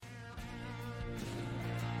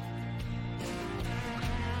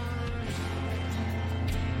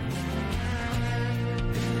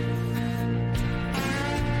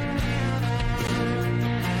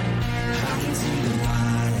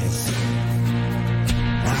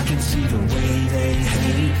see the way they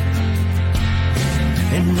hate.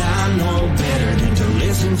 And I know better than to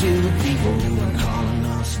listen to the people who are calling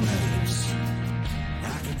us slaves.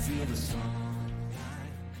 I can feel the sun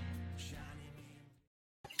shining.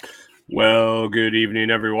 Well, good evening,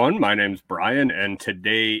 everyone. My name's Brian, and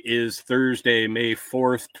today is Thursday, May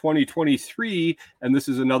 4th, 2023, and this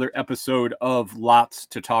is another episode of Lots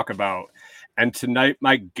to Talk About. And tonight,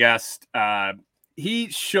 my guest, he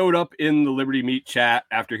showed up in the Liberty Meat chat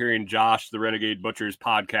after hearing Josh, the Renegade Butcher's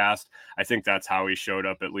podcast. I think that's how he showed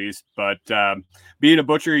up, at least. But being a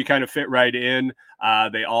butcher, he kind of fit right in.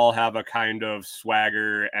 They all have a kind of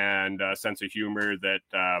swagger and sense of humor that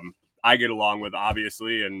I get along with,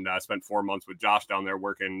 obviously, and spent 4 months with Josh down there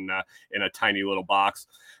working in a tiny little box.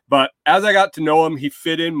 But as I got to know him, he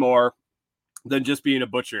fit in more than just being a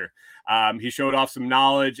butcher. He showed off some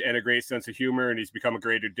knowledge and a great sense of humor, and he's become a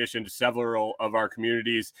great addition to several of our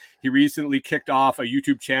communities. He recently kicked off a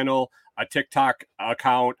YouTube channel, a TikTok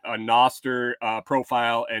account, a Noster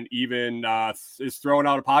profile, and even is throwing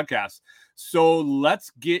out a podcast. So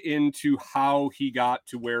let's get into how he got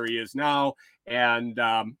to where he is now and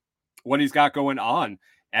what he's got going on.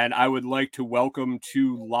 And I would like to welcome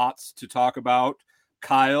to Lots to Talk About,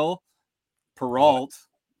 Kyle Perreault,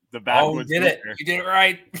 the Backwoods. Oh, you did it. You did it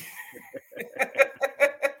right.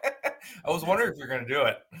 I was wondering if you're going to do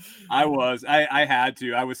it. I had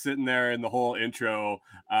to. I was sitting there in the whole intro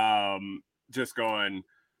just going,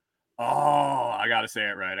 oh, I got to say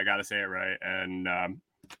it right. And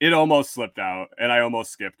it almost slipped out, and I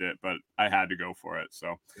almost skipped it, but I had to go for it.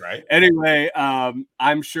 So, right. Anyway,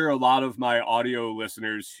 I'm sure a lot of my audio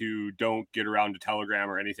listeners who don't get around to Telegram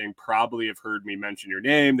or anything probably have heard me mention your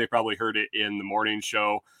name. They probably heard it in the morning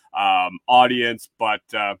show audience, but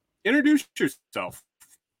introduce yourself.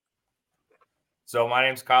 So my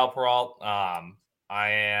name's Kyle Perreault. I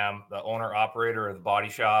am the owner-operator of the Body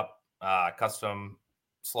Shop, Custom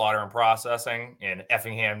Slaughter and Processing in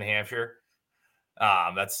Effingham, New Hampshire.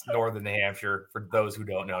 That's northern New Hampshire, for those who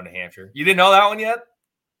don't know New Hampshire. You didn't know that one yet?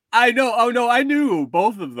 I know. Oh, no, I knew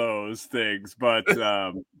both of those things, but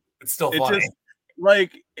it's still funny. Just,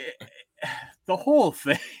 like, the whole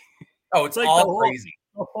thing. Oh, it's like all crazy.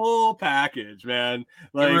 The whole package, man.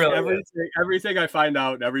 Like really everything I find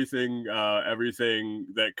out, everything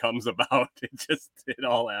that comes about, it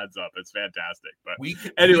all adds up. It's fantastic. But we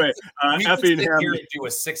could sit here and do a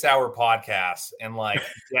 6-hour podcast and like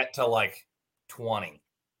get to like 20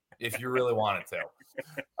 if you really wanted to.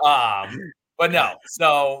 But no.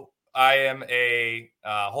 So I am a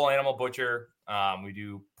whole animal butcher. We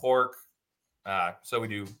do pork. So we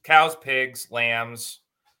do cows, pigs, lambs,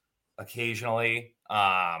 occasionally.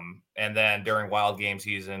 And then during wild game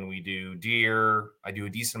season, we do deer. I do a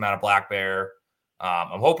decent amount of black bear.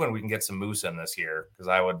 I'm hoping we can get some moose in this year because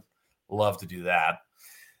I would love to do that.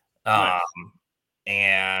 Nice.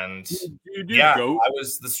 And you do goat? I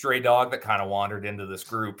was the stray dog that kind of wandered into this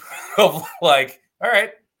group of like, all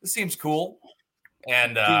right, this seems cool.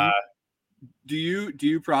 And do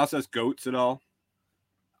you process goats at all?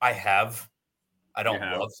 I have. I don't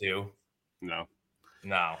love to. No.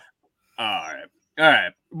 All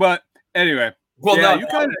right. But anyway. Well, yeah,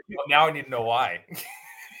 now I need to know why.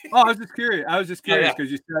 Oh, I was just curious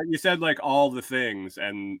because you said like all the things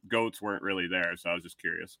and goats weren't really there, so I was just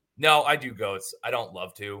curious. No, I do goats. I don't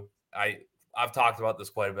love to. I've talked about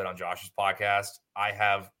this quite a bit on Josh's podcast. I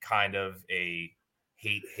have kind of a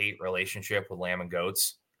hate relationship with lamb and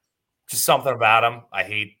goats. Just something about them. I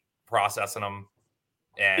hate processing them.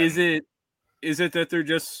 And Is it that they're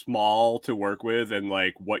just small to work with and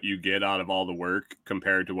like what you get out of all the work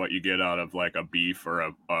compared to what you get out of like a beef or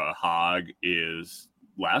a hog is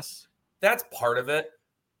less? That's part of it.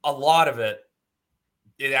 A lot of it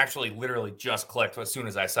actually literally just clicked as soon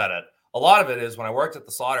as I said it. A lot of it is when I worked at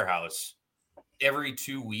the slaughterhouse, every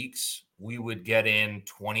 2 weeks, we would get in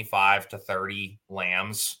 25 to 30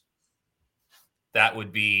 lambs. That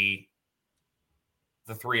would be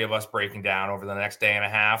the three of us breaking down over the next day and a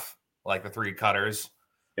half. Like the 3 cutters.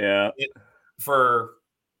 Yeah. For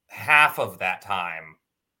half of that time,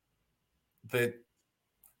 the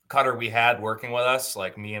cutter we had working with us,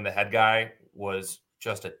 like me and the head guy, was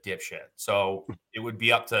just a dipshit. So it would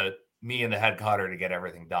be up to me and the head cutter to get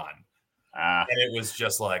everything done. And it was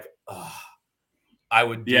just like, I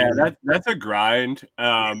would do. Yeah, that's a grind.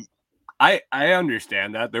 I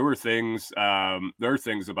understand that. There were things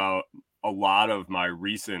about a lot of my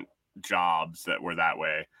recent jobs that were that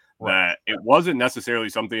way. That it wasn't necessarily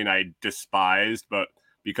something I despised, but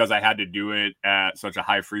because I had to do it at such a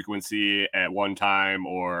high frequency at one time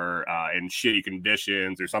or in shitty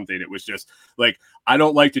conditions or something. It was just like, I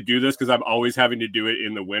don't like to do this because I'm always having to do it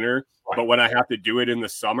in the winter. Right. But when I have to do it in the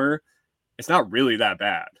summer, it's not really that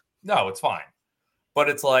bad. No, it's fine. But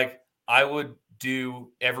it's like I would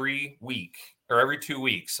do every week or every 2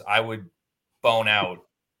 weeks, I would bone out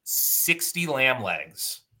 60 lamb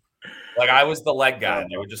legs. Like I was the leg guy.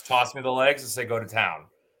 They would just toss me the legs and say, go to town.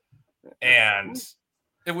 And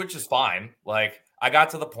it was just fine. Like I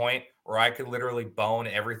got to the point where I could literally bone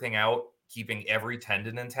everything out, keeping every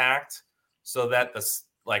tendon intact so that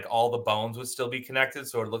like all the bones would still be connected.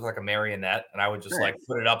 So it looked like a marionette. And I would just like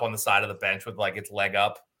put it up on the side of the bench with like its leg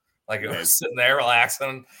up. Like it was sitting there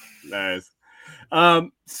relaxing. Nice.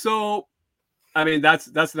 So I mean, that's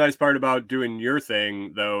the nice part about doing your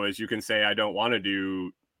thing, though, is you can say, I don't want to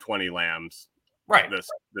do 20 lambs this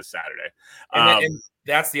Saturday. And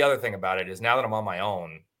that's the other thing about it is now that I'm on my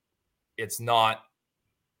own, it's not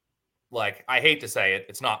like, I hate to say it,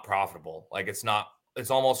 it's not profitable. Like it's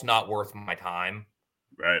almost not worth my time.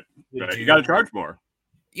 Right. You got to charge more.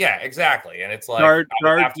 Yeah, exactly. And it's like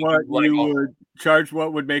charge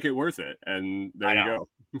what would make it worth it. And there you go.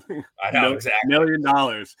 I know, exactly. $1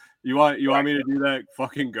 million. You want me to do that?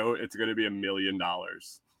 Fucking go. It's going to be $1 million.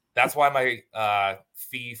 That's why my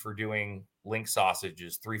fee for doing link sausage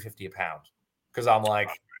is $3.50 a pound. Because I'm like,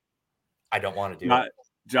 I don't want to do it.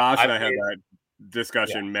 Josh and I had that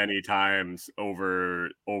discussion many times over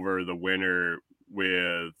the winter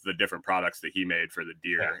with the different products that he made for the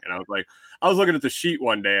deer. Yeah. And I was looking at the sheet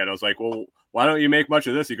one day and I was like, well, why don't you make much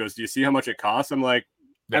of this? He goes, do you see how much it costs? I'm like,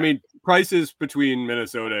 I mean, prices between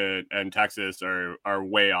Minnesota and Texas are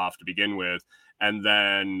way off to begin with. And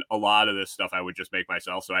then a lot of this stuff I would just make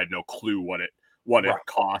myself. So I had no clue what it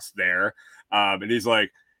cost there. And he's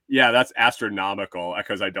like, yeah, that's astronomical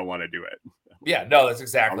because I don't want to do it. Yeah, no, that's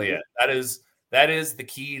exactly it. That is the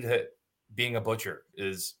key to being a butcher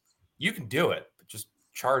is you can do it, but just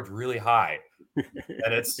charge really high.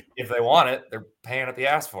 And it's, if they want it, they're paying at the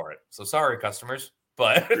ass for it. So sorry, customers,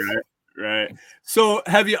 but Right. So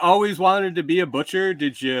have you always wanted to be a butcher?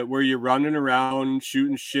 Were you running around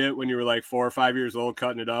shooting shit when you were like 4 or 5 years old,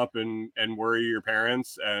 cutting it up and worry your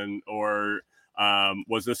parents? Or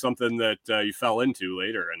was this something that you fell into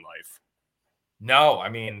later in life? No, I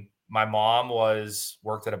mean, my mom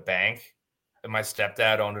worked at a bank and my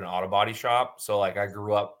stepdad owned an auto body shop. So like I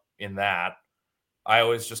grew up in that. I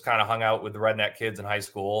always just kind of hung out with the redneck kids in high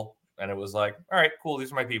school. And it was like, all right, cool.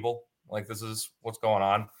 These are my people. Like, this is what's going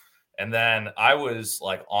on. And then I was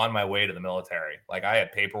like on my way to the military. Like I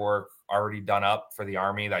had paperwork already done up for the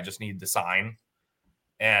Army that I just needed to sign.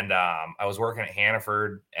 And I was working at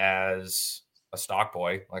Hannaford as a stock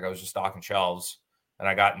boy. Like I was just stocking shelves. And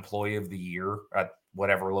I got employee of the year at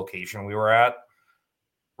whatever location we were at.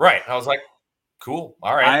 Right. I was like, cool.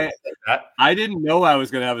 All right. I didn't know I was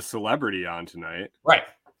going to have a celebrity on tonight. Right.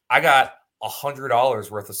 I got $100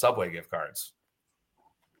 worth of Subway gift cards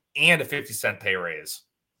and a 50-cent pay raise.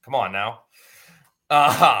 Come on now.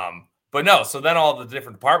 But no, so then all the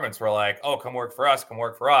different departments were like, oh, come work for us.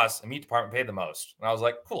 And meat department paid the most. And I was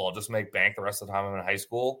like, cool, I'll just make bank the rest of the time I'm in high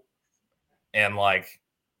school. And like,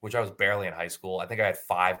 which I was barely in high school. I think I had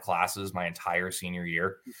 5 classes my entire senior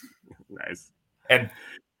year. Nice. And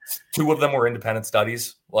 2 of them were independent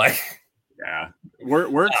studies. Like, yeah,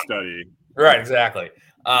 work study. Right, exactly.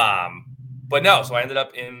 But no, so I ended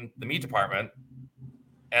up in the meat department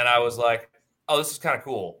and I was like, oh, this is kind of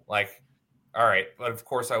cool. Like, all right. But of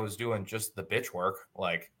course I was doing just the bitch work,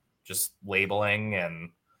 like just labeling and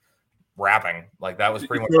wrapping. Like that was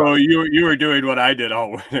pretty much. So you were doing what I did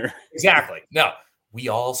all winter. Exactly. No, we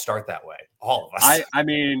all start that way. All of us. I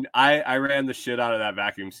mean, I ran the shit out of that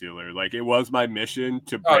vacuum sealer. Like it was my mission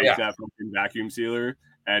to break that fucking vacuum sealer,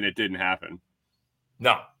 and it didn't happen.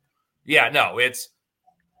 No. Yeah, no, it's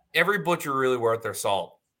every butcher really worth their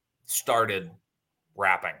salt started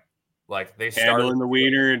wrapping. Like they started handling the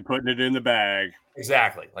wiener and putting it in the bag.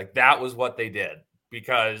 Exactly. Like that was what they did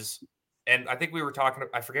because, and I think we were talking,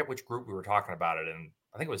 I forget which group we were talking about it. And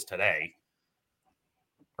I think it was today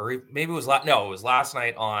or maybe it was it was last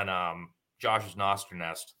night on Josh's Noster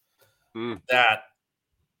Nest that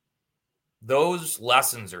those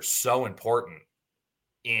lessons are so important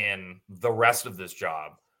in the rest of this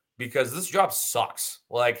job because this job sucks.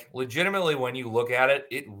 Like legitimately, when you look at it,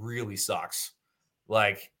 it really sucks.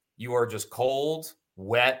 Like you are just cold,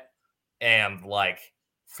 wet, and like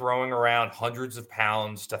throwing around hundreds of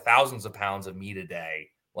pounds to thousands of pounds of meat a day.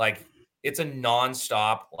 Like it's a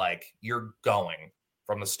nonstop, like you're going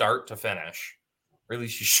from the start to finish, or at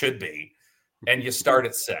least you should be. And you start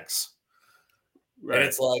at 6. Right. And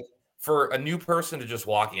it's like for a new person to just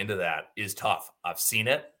walk into that is tough. I've seen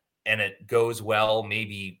it, and it goes well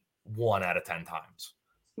maybe 1 out of 10 times.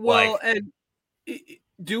 Well, and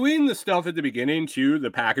doing the stuff at the beginning too,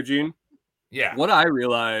 the packaging. Yeah. What I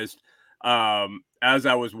realized as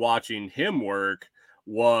I was watching him work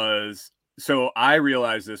was, so I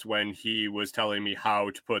realized this when he was telling me how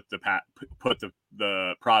to put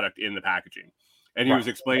the product in the packaging, and he was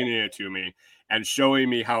explaining it to me and showing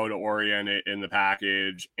me how to orient it in the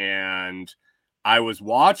package. And I was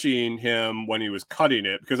watching him when he was cutting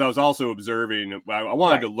it because I was also observing. I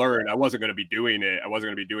wanted to learn. I wasn't going to be doing it. I wasn't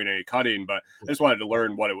going to be doing any cutting, but I just wanted to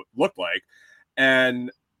learn what it looked like. And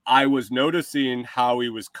I was noticing how he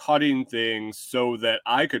was cutting things so that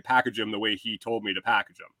I could package them the way he told me to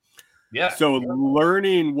package them. Yeah. So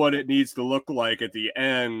learning what it needs to look like at the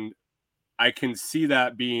end, I can see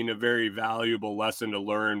that being a very valuable lesson to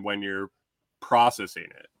learn when you're processing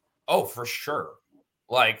it. Oh, for sure.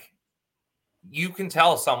 Like, you can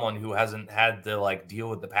tell someone who hasn't had to like deal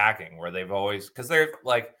with the packing, where they've always, because they're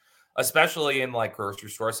like, especially in like grocery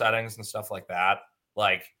store settings and stuff like that,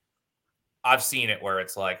 like I've seen it where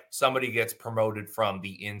it's like somebody gets promoted from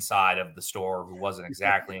the inside of the store who wasn't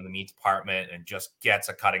exactly in the meat department and just gets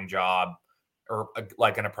a cutting job or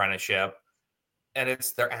like an apprenticeship, and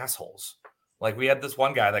they're assholes. Like, we had this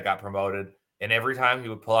one guy that got promoted, and every time he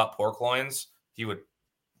would pull out pork loins, he would,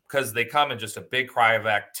 because they come in just a big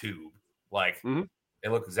cryovac tube. Like, they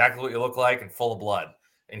look exactly what you look like and full of blood.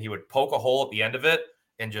 And he would poke a hole at the end of it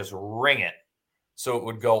and just ring it. So it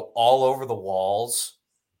would go all over the walls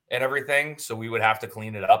and everything. So we would have to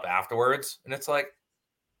clean it up afterwards. And it's like,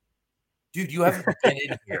 dude, you haven't been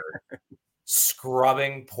in here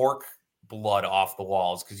scrubbing pork blood off the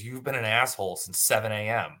walls because you've been an asshole since 7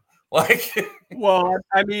 a.m. Like, well,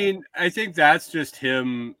 I mean, I think that's just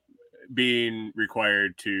him being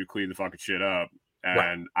required to clean the fucking shit up.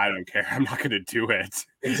 And I don't care. I'm not going to do it.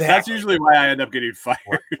 Exactly. That's usually why I end up getting fired.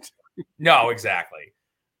 No, exactly.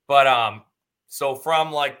 But so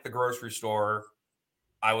from like the grocery store,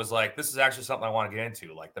 I was like, this is actually something I want to get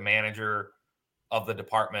into. Like, the manager of the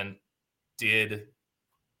department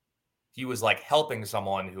he was like helping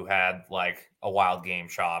someone who had like a wild game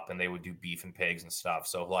shop, and they would do beef and pigs and stuff.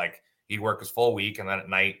 So like, he'd work his full week and then at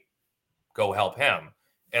night go help him.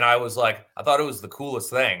 And I was like, I thought it was the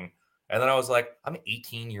coolest thing. And then I was like, I'm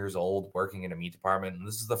 18 years old working in a meat department, and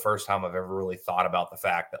this is the first time I've ever really thought about the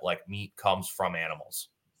fact that like meat comes from animals.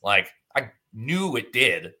 Like, I knew it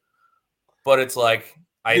did, but it's like,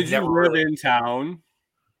 Did you live in town?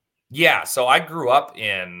 Yeah, so I grew up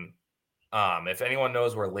in, if anyone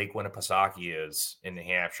knows where Lake Winnipesaukee is in New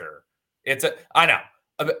Hampshire, I know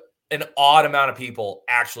an odd amount of people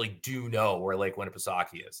actually do know where Lake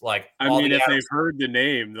Winnipesaukee is. Like, I mean, if they've heard the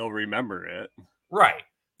name, they'll remember it. Right.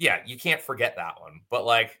 Yeah, you can't forget that one. But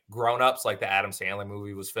like, grown-ups, like the Adam Sandler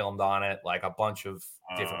movie was filmed on it. Like, a bunch of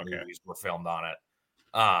different movies were filmed on it.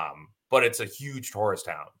 But it's a huge tourist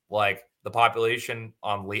town. Like, the population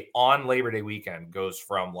on Labor Day weekend goes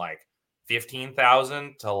from like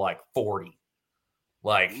 15,000 to like 40.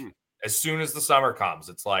 Like, as soon as the summer comes,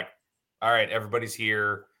 it's like, all right, everybody's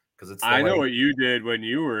here because it's. I know what you did when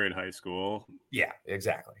you were in high school. Yeah,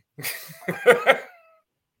 exactly.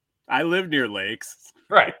 I live near lakes.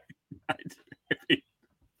 Right.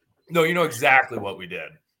 No, you know exactly what we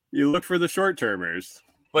did. You look for the short-termers.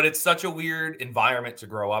 But it's such a weird environment to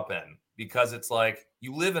grow up in because it's like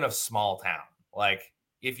you live in a small town. Like,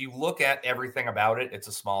 if you look at everything about it, it's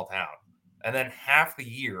a small town. And then half the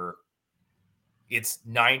year, it's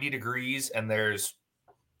 90 degrees and there's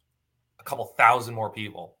a couple thousand more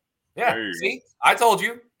people. Yeah, see? I told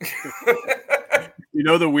you. You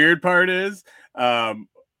know, the weird part is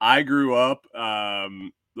I grew up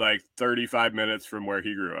like 35 minutes from where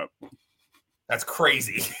he grew up. That's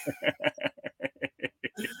crazy.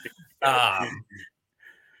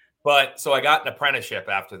 But so I got an apprenticeship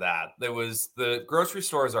after that. The grocery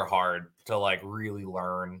stores are hard to like really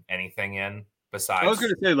learn anything in. Besides, I was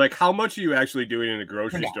going to say, like, how much are you actually doing in a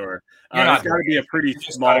grocery store? It's got to be a pretty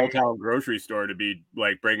small town grocery store to be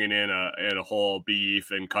like bringing in a whole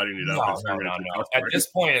beef and cutting it up. No. At this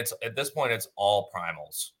point, it's all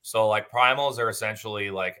primals. So like, primals are essentially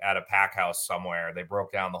like at a pack house somewhere. They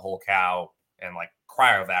broke down the whole cow and like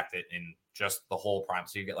cryovac'd it in just the whole prime.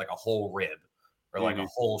 So you get like a whole rib or like a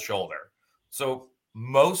whole shoulder. So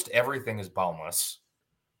most everything is boneless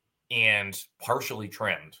and partially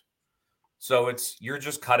trimmed. So you're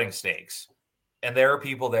just cutting steaks, and there are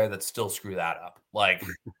people there that still screw that up. Like,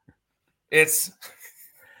 you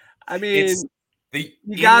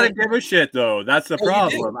gotta give a shit though. That's the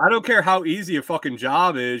problem. I don't care how easy a fucking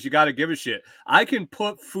job is. You gotta give a shit. I can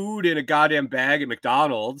put food in a goddamn bag at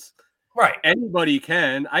McDonald's. Right. Anybody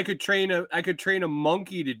can. I could train a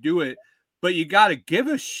monkey to do it, but you got to give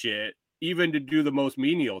a shit even to do the most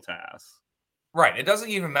menial tasks. Right. It doesn't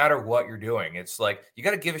even matter what you're doing. It's like you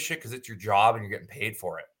got to give a shit because it's your job and you're getting paid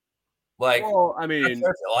for it. Like, well, I mean,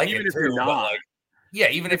 like even it if too, you're not, like, yeah,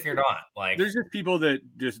 even if you're not, like, there's just people that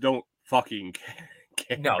just don't fucking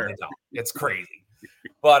care. no, they don't. It's crazy.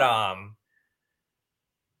 But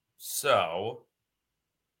so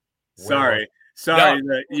sorry no,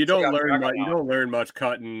 that you don't learn much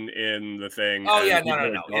cutting in the thing. Oh and yeah, people no.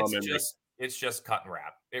 are dumb and It's just cut and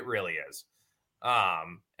wrap. It really is.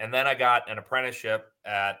 And then I got an apprenticeship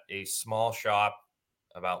at a small shop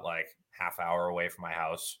about like half hour away from my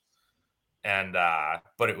house. And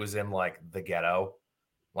but it was in like the ghetto.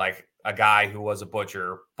 Like a guy who was a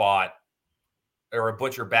butcher back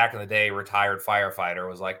in the day, retired firefighter,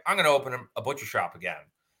 was like, I'm gonna open a butcher shop again.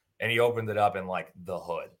 And he opened it up in like the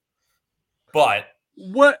hood. But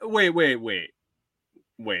what wait.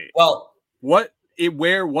 Well,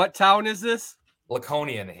 what town is this?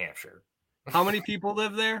 Laconia, New Hampshire. How many people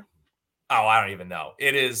live there? Oh, I don't even know.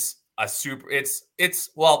 It is a super. It's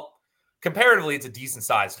well, comparatively, it's a decent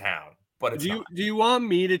sized town. But it's do you want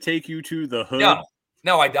me to take you to the hood?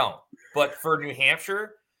 No, I don't. But for New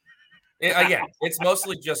Hampshire, again, it's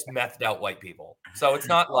mostly just methed out white people. So it's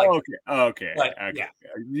not like okay. But, okay.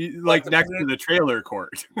 Yeah, like next to the trailer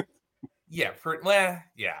court. yeah,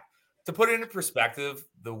 yeah. To put it into perspective,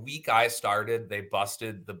 the week I started, they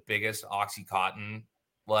busted the biggest OxyContin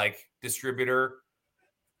like distributor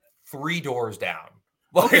 3 doors down.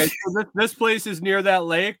 Okay, so this place is near that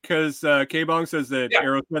lake because K-Bong says that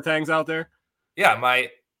Aerosmith hangs out there. Yeah, my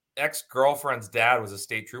ex-girlfriend's dad was a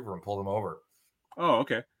state trooper and pulled him over. Oh,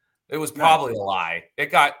 okay. It was probably a lie. It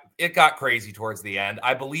got crazy towards the end.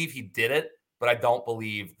 I believe he did it, but I don't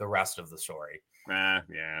believe the rest of the story. Yeah.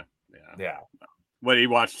 What, he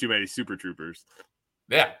watched too many Super Troopers.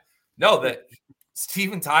 Yeah. No, that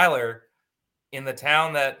Steven Tyler in the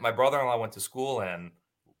town that my brother-in-law went to school in,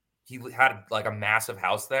 he had like a massive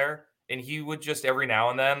house there, and he would just every now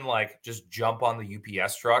and then like just jump on the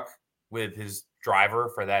UPS truck with his driver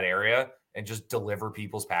for that area and just deliver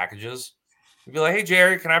people's packages. He'd be like, "Hey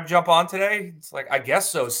Jerry, can I jump on today?" It's like, "I guess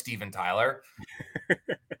so, Steven Tyler."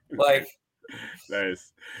 Like,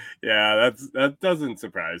 nice. Yeah, that doesn't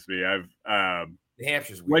surprise me. I've New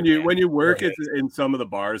Hampshire's weird, when you work in some of the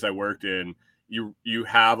bars I worked in, you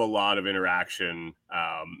have a lot of interaction.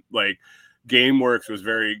 Like GameWorks was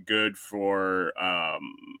very good for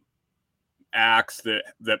acts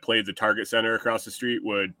that played the Target Center across the street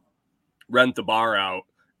would rent the bar out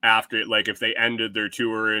after, like if they ended their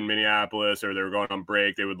tour in Minneapolis or they were going on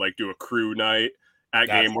break, they would like do a crew night at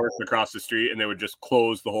GameWorks across the street, and they would just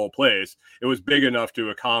close the whole place. It was big enough to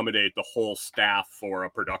accommodate the whole staff for a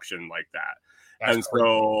production like that. That's crazy.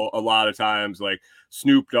 So a lot of times, like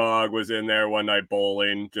Snoop Dogg was in there one night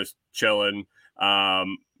bowling, just chilling.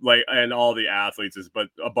 Like, and all the athletes, but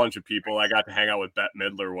a bunch of people. I got to hang out with Bette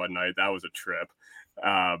Midler one night. That was a trip.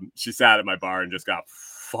 She sat at my bar and just got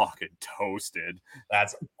fucking toasted.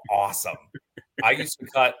 That's awesome. I used to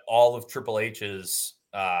cut all of Triple H's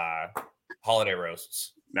holiday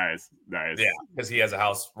roasts. Nice. Yeah, because he has a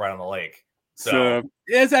house right on the lake. So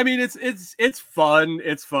yes, I mean it's fun.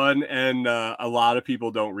 It's fun, and a lot of people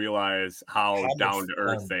don't realize how down to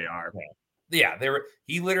earth they are. Yeah,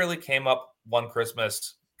 he literally came up one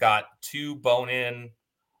Christmas, got 2 bone-in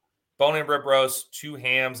rib roasts, 2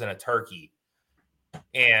 hams, and a turkey.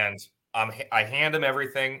 And I hand him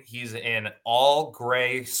everything. He's in all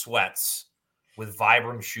gray sweats with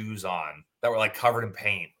Vibram shoes on that were like covered in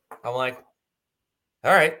paint. I'm like,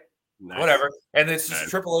 all right, whatever. And it's just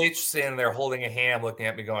Triple H standing there holding a ham, looking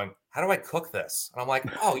at me going, how do I cook this? And I'm like,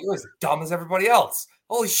 oh, you're as dumb as everybody else.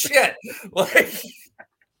 Holy shit. Like,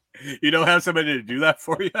 you don't have somebody to do that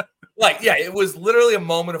for you? Like, yeah, it was literally a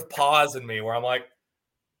moment of pause in me where I'm like,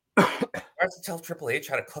 I have to tell Triple H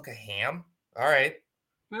how to cook a ham? All right.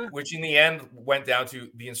 Which in the end went down to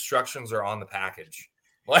the instructions are on the package.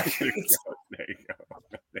 Like, there you go.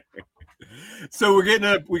 So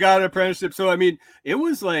we got an apprenticeship. So I mean, it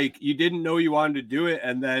was like you didn't know you wanted to do it,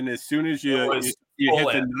 and then as soon as you hit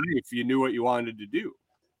the knife, you knew what you wanted to do.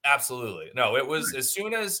 Absolutely. No, it was as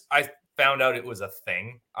soon as I found out it was a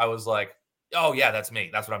thing, I was like, oh yeah, that's me.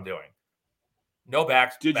 That's what I'm doing. No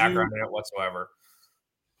background in it whatsoever.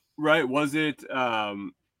 Right. Was it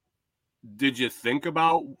did you think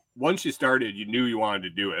about once you started, you knew you wanted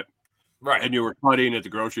to do it. Right. And you were cutting at the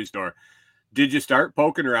grocery store. Did you start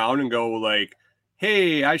poking around and go like,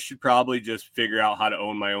 hey, I should probably just figure out how to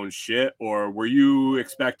own my own shit? Or were you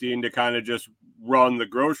expecting to kind of just run the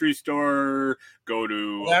grocery store, go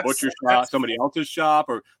to a butcher shop, somebody else's shop?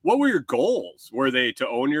 Or what were your goals? Were they to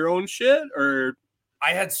own your own shit? Or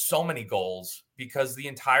I had so many goals because the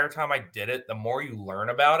entire time I did it, the more you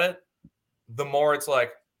learn about it, the more it's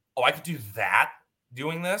like, oh, I could do that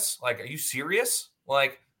doing this. Like, are you serious?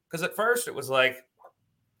 Like, because at first it was like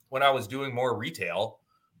when I was doing more retail,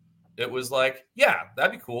 it was like, yeah,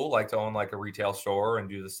 that'd be cool, like to own like a retail store and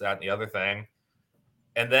do this, that, and the other thing.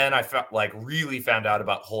 And then I felt like really found out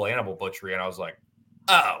about whole animal butchery, and I was like,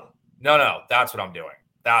 oh, no, that's what I'm doing.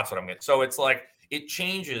 That's what I'm getting. So it's like it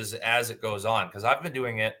changes as it goes on because I've been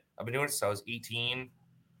doing it since I was 18.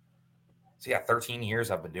 So yeah, 13 years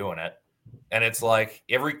I've been doing it. And it's like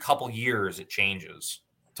every couple years it changes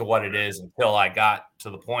to what it is until I got to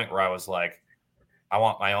the point where I was like, I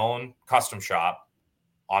want my own custom shop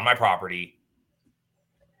on my property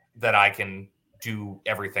that I can do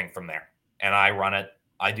everything from there. And I run it.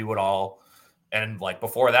 I do it all. And like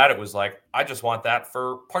before that, it was like, I just want that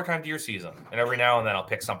for part-time deer season. And every now and then I'll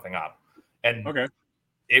pick something up. And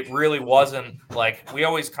it really wasn't like, we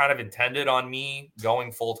always kind of intended on me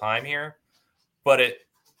going full-time here, but it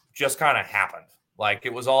just kind of happened. Like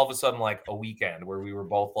it was all of a sudden like a weekend where we were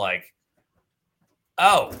both like,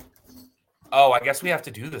 oh, I guess we have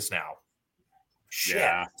to do this now. Shit.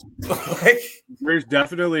 Yeah. There's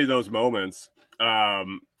definitely those moments.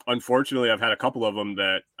 Unfortunately, I've had a couple of them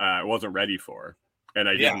that I wasn't ready for, and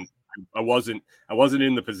I wasn't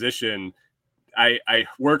in the position. I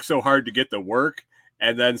worked so hard to get the work,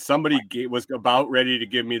 and then somebody was about ready to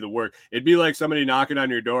give me the work. It'd be like somebody knocking on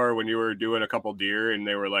your door when you were doing a couple deer, and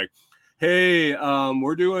they were like, hey,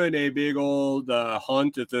 we're doing a big old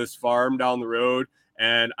hunt at this farm down the road,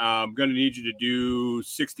 and I'm going to need you to do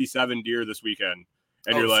 67 deer this weekend.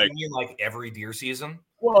 And you're like, you mean like every deer season?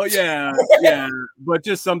 Well, yeah, but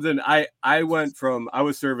just something. I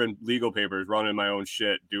was serving legal papers, running my own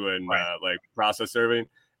shit, doing like process serving.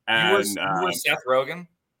 And you were Seth Rogen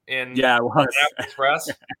in I was Express.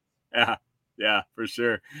 Yeah, for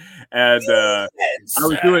sure. And I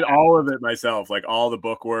was doing all of it myself, like all the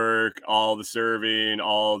book work, all the serving,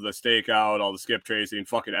 all the stakeout, all the skip tracing,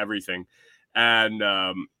 fucking everything. And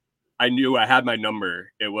I knew I had my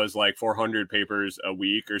number. It was like 400 papers a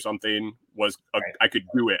week or something. I could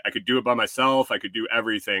do it. I could do it by myself. I could do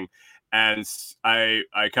everything. And I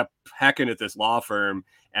kept hecking at this law firm,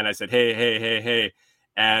 and I said, hey.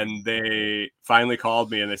 And they finally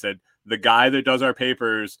called me and they said, the guy that does our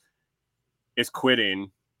papers is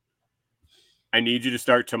quitting. I need you to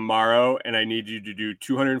start tomorrow, and I need you to do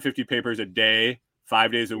 250 papers a day,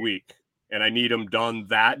 5 days a week. And I need them done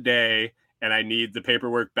that day, and I need the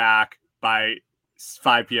paperwork back by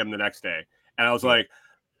 5 p.m. the next day. And I was like,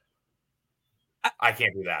 I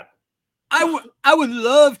can't do that. I would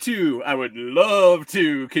love to. I would love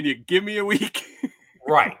to. Can you give me a week?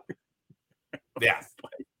 Right. Yeah.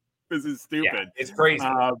 This is stupid. Yeah, it's crazy.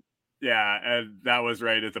 And that was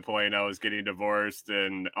right at the point I was getting divorced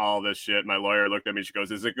and all this shit. My lawyer looked at me. She goes,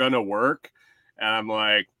 is it going to work? And I'm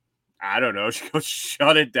like, I don't know. She goes,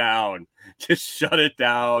 shut it down. Just shut it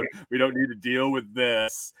down. We don't need to deal with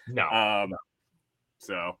this. No.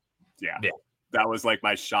 So, yeah. That was like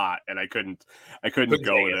my shot, and I couldn't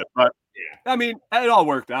go with it. But, I mean, it all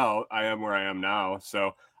worked out. I am where I am now.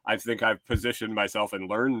 So, I think I've positioned myself and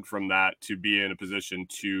learned from that to be in a position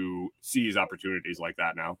to seize opportunities like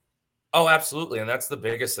that now. Oh, absolutely. And that's the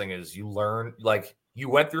biggest thing is you learn, like you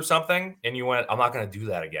went through something and you went, I'm not going to do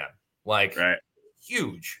that again. Like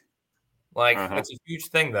huge. Like that's a huge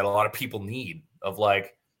thing that a lot of people need of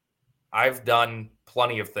like, I've done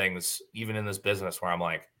plenty of things, even in this business where I'm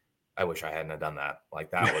like, I wish I hadn't have done that. Like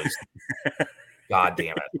that was, God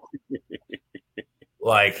damn it.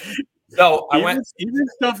 Like, so I went even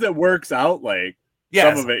stuff that works out, like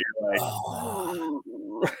some of it you're like,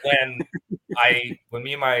 when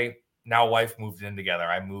me and my now wife moved in together,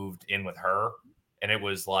 I moved in with her, and it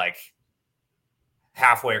was like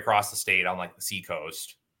halfway across the state on like the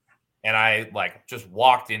seacoast. And I like just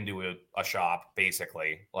walked into a shop,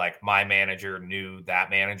 basically. Like my manager knew that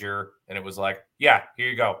manager, and it was like, yeah, here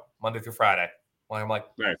you go, Monday through Friday. Well, I'm like,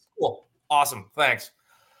 nice. Cool, awesome, thanks.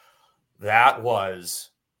 That was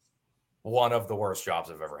one of the worst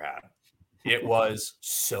jobs I've ever had. It was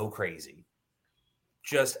so crazy.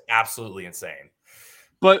 Just absolutely insane.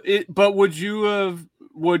 But would you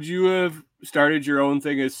have started your own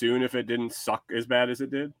thing as soon if it didn't suck as bad as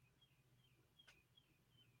it did?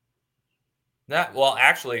 Well,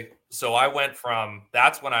 actually, so I went from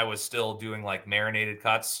that's when I was still doing like marinated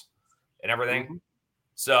cuts and everything. Mm-hmm.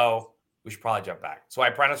 So we should probably jump back. So I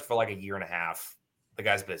apprenticed for like a year and a half the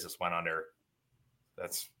guy's business went under.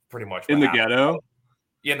 That's pretty much what in the happened. ghetto.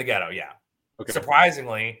 In the ghetto, yeah. Okay.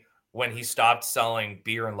 Surprisingly, when he stopped selling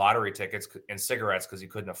beer and lottery tickets and cigarettes because he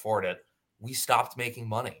couldn't afford it, we stopped making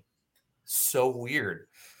money. So weird.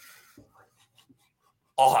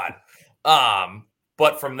 Odd.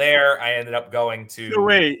 But from there, I ended up going to. So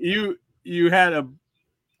wait, you had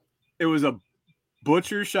it was a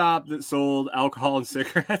butcher shop that sold alcohol and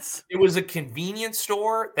cigarettes? It was a convenience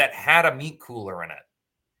store that had a meat cooler in it.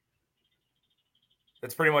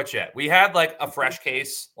 That's pretty much it. We had like a fresh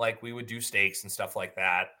case, like we would do steaks and stuff like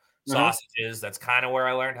that. Sausages. That's kind of where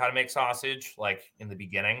I learned how to make sausage, like in the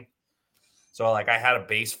beginning. So like I had a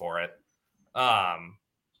base for it.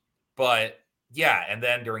 But yeah, and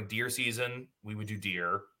then during deer season, we would do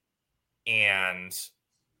deer, and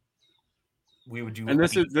we would do. And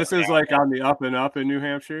this is like on the up and up in New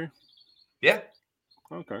Hampshire. Yeah.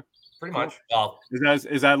 Okay. Pretty much. Well,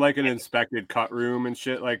 is that like an inspected cut room and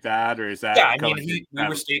shit like that, or is that? Yeah, I mean,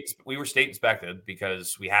 we were state inspected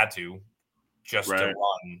because we had to, just to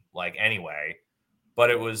run like anyway. But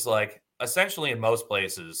it was like essentially in most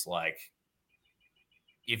places, like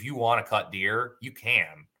if you want to cut deer, you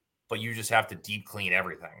can, but you just have to deep clean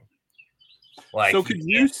everything. Like, so could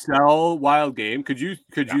you sell wild game? Could you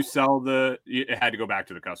sell it had to go back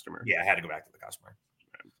to the customer? Yeah, it had to go back to the customer.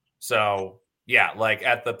 So yeah, like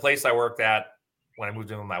at the place I worked at when I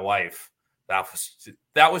moved in with my wife, that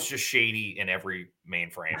was just shady in every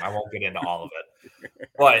mainframe. I won't get into all of it,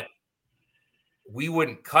 but we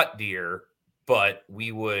wouldn't cut deer, but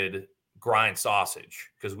we would grind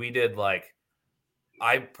sausage because we did like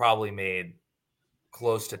I probably made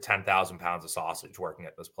close to 10,000 pounds of sausage working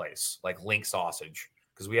at this place, like link sausage,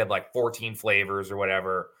 because we had like 14 flavors or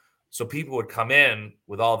whatever. So people would come in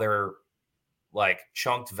with all their like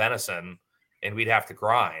chunked venison and we'd have to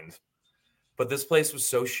grind. But this place was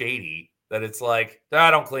so shady that it's like,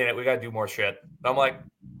 don't clean it. We got to do more shit. And I'm like,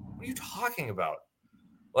 what are you talking about?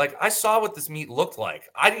 Like, I saw what this meat looked like.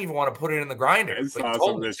 I didn't even want to put it in the grinder. I saw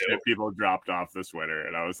some of this shit people dropped off this winter,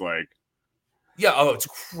 and I was like, yeah, oh, it's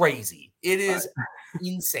crazy. It is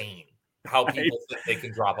insane how people think they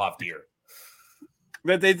can drop off deer.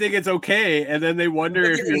 But they think it's okay, and then they wonder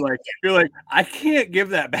if you're like, I can't give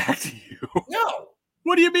that back to you. No.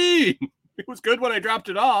 What do you mean? It was good when I dropped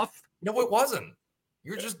it off. No, it wasn't.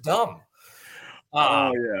 You're just dumb.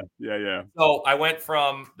 Oh, yeah. So I went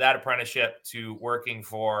from that apprenticeship to working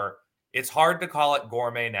for, it's hard to call it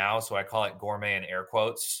gourmet now, so I call it gourmet in air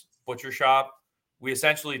quotes, butcher shop. We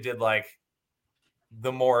essentially did like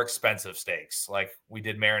the more expensive steaks. Like we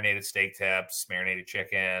did marinated steak tips, marinated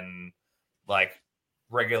chicken, like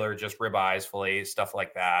regular just ribeyes, fillets, stuff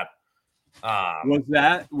like that.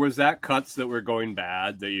 Was that cuts that were going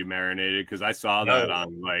bad that you marinated? Because I saw that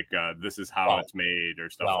on like this is how it's made or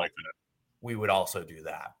stuff like that. We would also do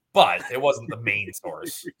that, but it wasn't the main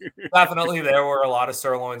source. Definitely, there were a lot of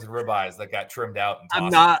sirloins and ribeyes that got trimmed out.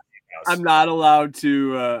 And I'm not allowed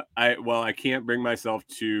to. I can't bring myself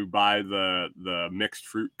to buy the mixed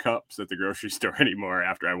fruit cups at the grocery store anymore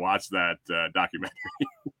after I watched that documentary.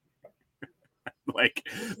 Like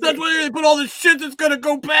that's where they put all the shit that's gonna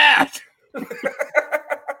go bad.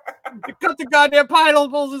 They cut the goddamn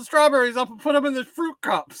pineapples and strawberries up and put them in the fruit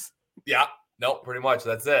cups. Yeah, no, pretty much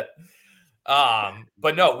that's it.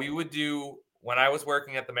 But no, we would do when I was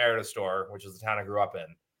working at the Merida store, which is the town I grew up in.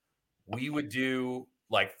 We would do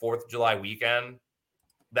like 4th of July weekend.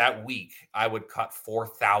 That week, I would cut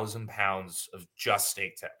 4,000 pounds of just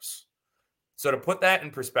steak tips. So to put that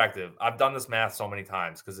in perspective, I've done this math so many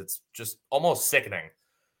times because it's just almost sickening.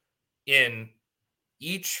 In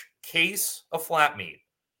each case of flat meat,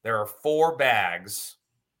 there are 4 bags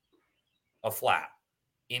of flat.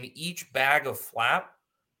 In each bag of flat,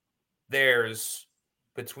 there's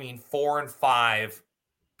between 4 and 5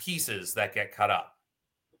 pieces that get cut up.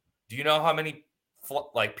 Do you know how many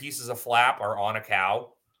pieces of flap are on a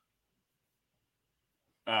cow?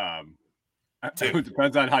 2. It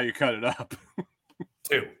depends on how you cut it up.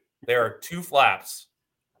 2. There are 2 flaps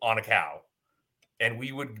on a cow, and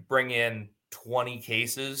we would bring in 20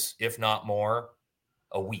 cases, if not more,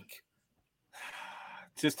 a week.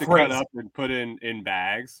 Just to cut up and put in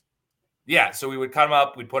bags? Yeah, so we would cut them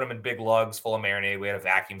up. We'd put them in big lugs full of marinade. We had a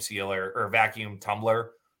vacuum sealer or a vacuum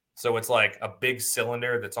tumbler. So it's like a big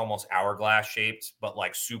cylinder that's almost hourglass shaped, but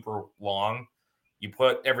like super long. You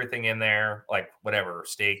put everything in there, like whatever,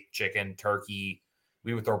 steak, chicken, turkey.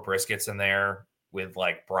 We would throw briskets in there with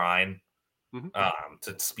like brine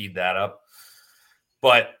to speed that up.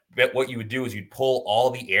 But what you would do is you'd pull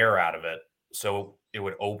all the air out of it. So it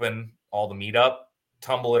would open all the meat up,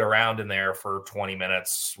 tumble it around in there for 20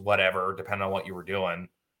 minutes, whatever, depending on what you were doing.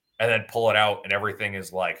 and then pull it out, and everything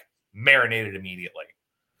is like marinated immediately.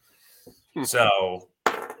 So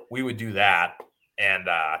we would do that, and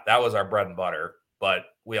that was our bread and butter. But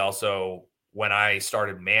we also, when I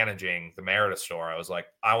started managing the Merida store, I was like,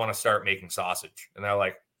 I want to start making sausage. And they're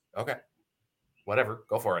like, okay, whatever,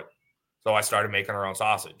 go for it. So I started making our own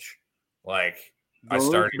sausage. Like, Those I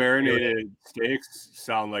started marinated steaks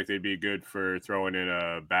sound like they'd be good for throwing in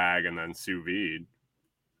a bag and then sous vide.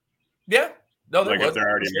 Yeah. No, like if they're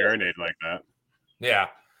already marinated like that. Yeah.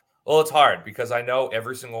 Well, it's hard because I know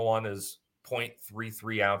every single one is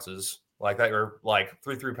 0.33 ounces like that, or like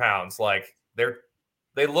 3 pounds. Like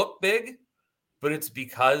they look big, but it's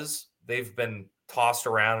because they've been tossed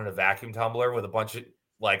around in a vacuum tumbler with a bunch of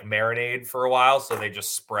like marinade for a while. So they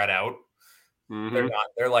just spread out. Mm-hmm.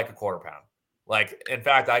 They're like a quarter pound. Like, in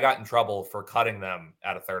fact, I got in trouble for cutting them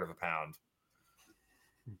at 1/3 of a pound.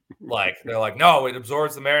 Like, they're like, no, it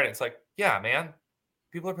absorbs the marinade. It's like, yeah, man,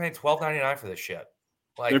 people are paying $12.99 for this shit.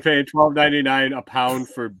 Like, they're paying $12.99 a pound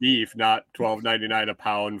for beef, not $12.99 a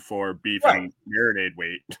pound for beef and marinade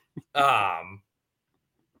weight.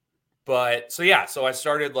 But so yeah, so I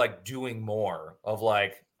started like doing more of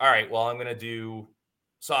like, all right, well, I'm gonna do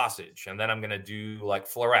sausage, and then I'm gonna do like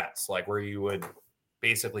florets, like where you would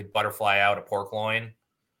basically butterfly out a pork loin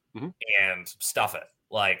and stuff it.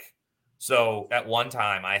 Like, so at one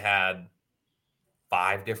time I had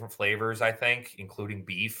 5 different flavors, I think, including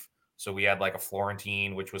beef. So we had like a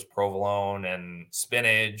Florentine, which was provolone and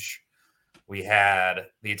spinach. We had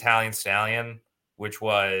the Italian Stallion, which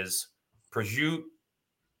was prosciutto.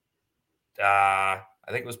 I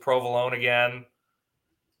think it was provolone again,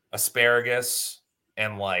 asparagus,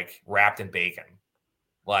 and like wrapped in bacon.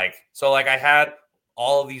 Like, so like I had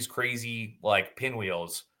all of these crazy like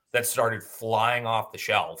pinwheels that started flying off the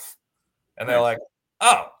shelf. And they're like,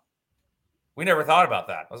 oh, we never thought about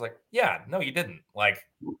that. I was like, yeah, no, you didn't. Like,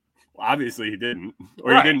 well, obviously you didn't,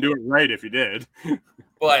 or you didn't do it right if you did.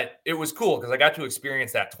 But it was cool because I got to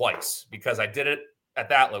experience that twice because I did it at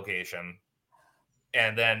that location.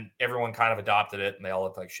 And then everyone kind of adopted it and they all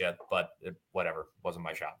looked like shit, but whatever, wasn't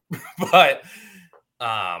my shop. But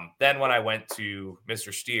then when I went to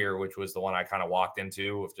Mr. Steer, which was the one I kind of walked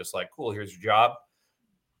into with just like, cool, here's your job,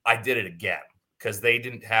 I did it again because they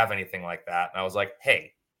didn't have anything like that. And I was like,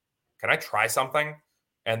 hey, can I try something?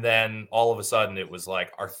 And then all of a sudden it was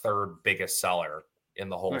like our 3rd biggest seller in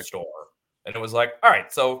the whole store. And it was like, all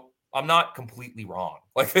right, so I'm not completely wrong.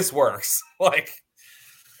 Like, this works. Like,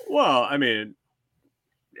 well, I mean,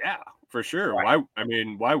 yeah, for sure. Right.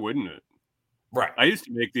 Why wouldn't it? Right. I used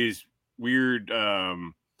to make these weird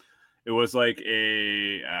it was like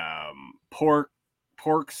a pork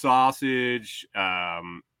sausage.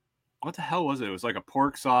 What the hell was it? It was like a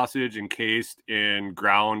pork sausage encased in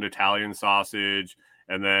ground Italian sausage,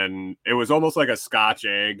 and then it was almost like a Scotch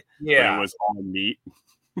egg. Yeah, but it was all meat.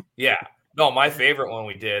 Yeah. No, my favorite one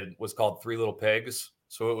we did was called 3 Little Pigs.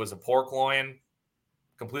 So it was a pork loin,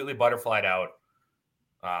 completely butterflied out,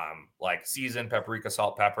 like seasoned paprika,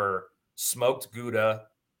 salt, pepper, smoked Gouda,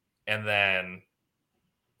 and then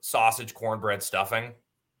sausage cornbread stuffing.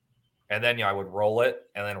 And then I would roll it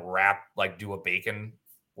and then do a bacon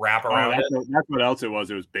wrap around it. That's what else it was.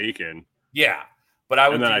 It was bacon. Yeah. But I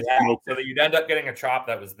would do that so that you'd end up getting a chop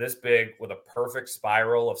that was this big with a perfect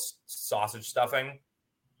spiral of sausage stuffing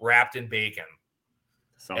wrapped in bacon.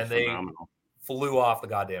 Sounds phenomenal. Flew off the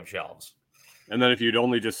goddamn shelves. And then if you'd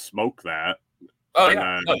only just smoke that. Oh,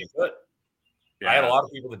 yeah. No, you could. Yeah. I had a lot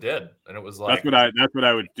of people that did. And it was like that's what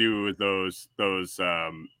I would do with those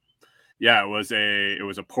yeah, it was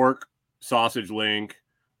a pork sausage link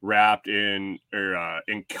wrapped in or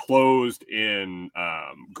enclosed in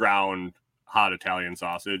ground hot Italian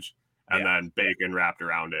sausage, and then bacon wrapped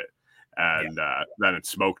around it, and then it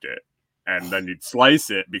smoked it, and then you'd slice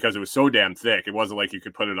it because it was so damn thick. It wasn't like you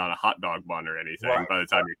could put it on a hot dog bun or anything. By the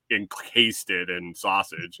time you encased it in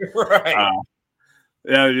sausage,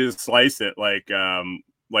 yeah, you just slice it like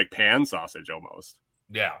pan sausage almost.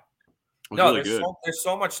 Yeah. No, really there's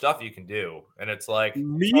so much stuff you can do, and it's like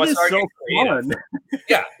meat is so fun.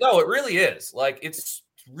 Yeah, no, it really is. Like, it's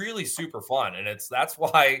really super fun, and that's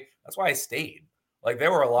why I stayed. Like,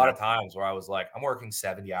 there were a lot of times where I was like, I'm working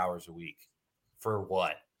 70 hours a week for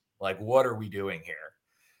what? Like, what are we doing here?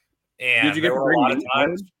 And did you get to bring meat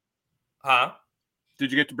home? Huh? Did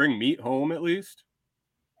you get to bring meat home at least?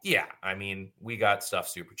 Yeah, I mean, we got stuff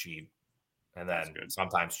super cheap, and then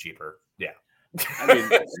sometimes cheaper. Yeah. I mean,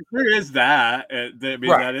 there is that.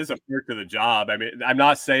 That is a perk to the job. I mean, I'm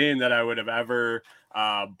not saying that I would have ever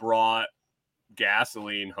brought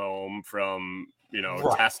gasoline home from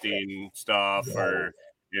testing stuff or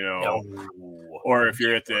you know. Or if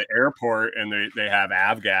you're at the airport and they have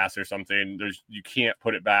avgas or something, you can't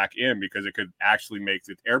put it back in because it could actually make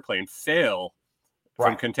the airplane fail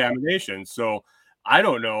from contamination. So I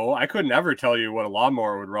don't know. I couldn't ever tell you what a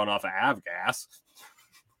lawnmower would run off of avgas.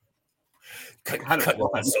 Cut so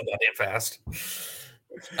goddamn fast.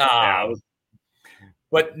 Yeah.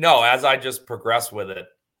 But no, as I just progressed with it,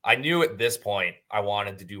 I knew at this point I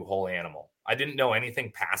wanted to do whole animal. I didn't know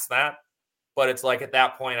anything past that, but it's like at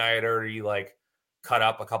that point I had already like cut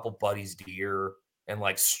up a couple buddies' deer and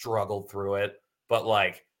like struggled through it, but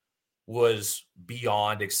like was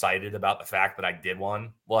beyond excited about the fact that I did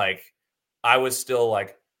one. Like I was still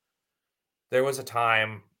like, there was a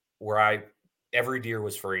time where every deer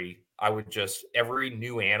was free. I would just, every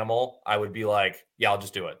new animal, I would be like, yeah, I'll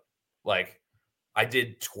just do it. Like I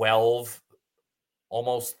did 12,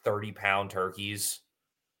 almost 30-pound turkeys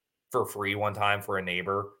for free one time for a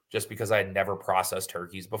neighbor, just because I had never processed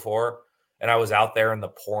turkeys before. And I was out there in the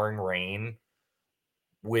pouring rain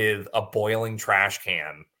with a boiling trash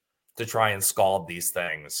can to try and scald these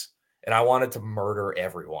things. And I wanted to murder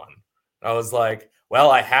everyone. I was like, well,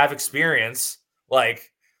 I have experience.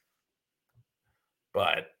 Like,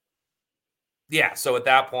 but yeah, so at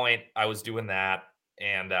that point I was doing that.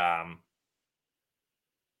 And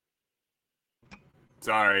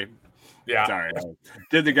sorry. Yeah.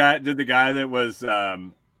 Did the guy that was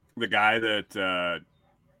the guy that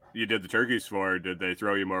you did the turkeys for, did they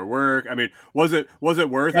throw you more work? I mean, was it worth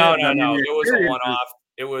it? No. It was a one-off.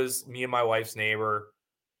 It was me and my wife's neighbor,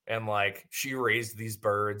 and like she raised these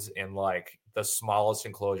birds in like the smallest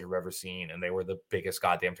enclosure I've ever seen, and they were the biggest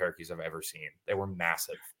goddamn turkeys I've ever seen. They were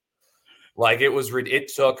massive. Like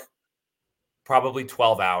it took probably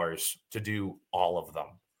 12 hours to do all of them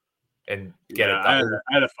and get it done.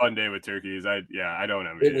 I had a fun day with turkeys. I don't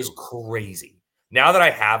envy it. It was crazy. Now that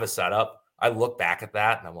I have a setup, I look back at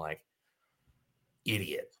that and I'm like,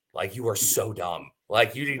 idiot. Like, you are so dumb.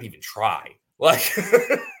 Like, you didn't even try. Like,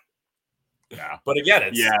 yeah. But again,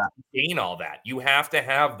 it's gain all that. You have to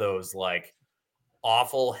have those like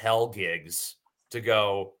awful hell gigs to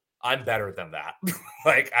go, I'm better than that.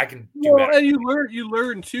 Like, I can do better. And you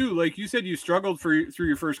learn too. Like you said, you struggled through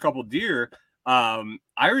your first couple deer. I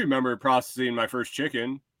remember processing my first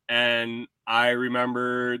chicken, and I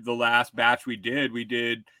remember the last batch we did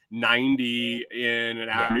 90 in an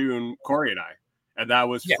afternoon, Corey and I, and that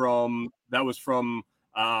was from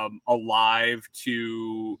alive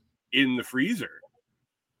to in the freezer.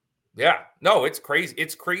 Yeah, no, it's crazy.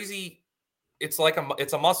 It's crazy. It's like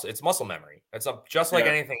it's muscle memory. It's just like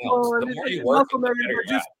anything else. The more you work, the better you're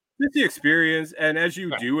just the experience, and as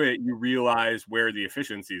you do it, you realize where the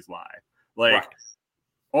efficiencies lie. Like,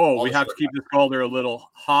 we have to keep this calder a little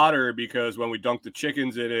hotter because when we dunk the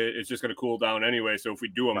chickens in it, it's just going to cool down anyway. So if we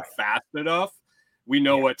do them fast enough, we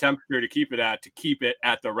know what temperature to keep it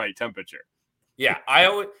at the right temperature. Yeah,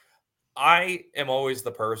 I am always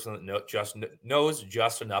the person that knows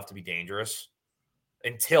just enough to be dangerous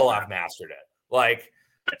until I've mastered it. Like,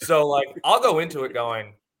 so like I'll go into it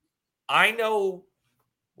going, I know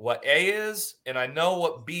what A is and I know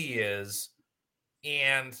what B is,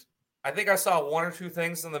 and I think I saw one or two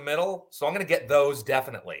things in the middle, so I'm going to get those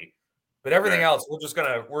definitely. But everything else,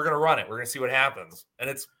 we're gonna run it. We're gonna see what happens, and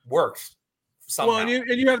it works somehow. Well, and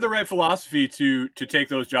you have the right philosophy to take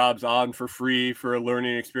those jobs on for free for a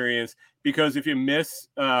learning experience. Because if you miss,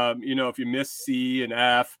 if you miss C and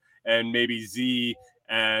F and maybe Z,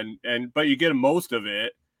 but you get most of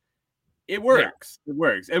it, it works. Yeah. It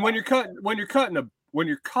works. And when you're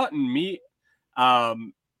cutting meat,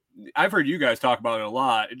 I've heard you guys talk about it a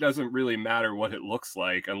lot. It doesn't really matter what it looks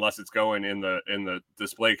like unless it's going in the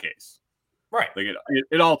display case. Right. Like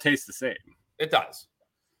it all tastes the same. It does.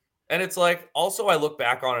 And it's like, also I look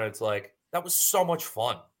back on it, it's like, that was so much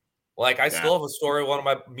fun. Like, I still have a story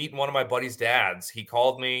meeting one of my buddy's dads. He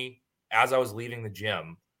called me as I was leaving the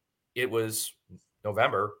gym. It was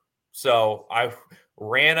November. So I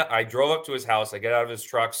drove up to his house. I get out of his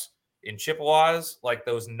trucks in Chippewas, like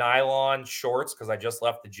those nylon shorts, because I just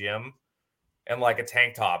left the gym, and like a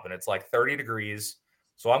tank top, and it's like 30 degrees.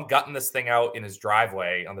 So I'm gutting this thing out in his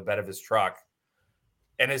driveway on the bed of his truck.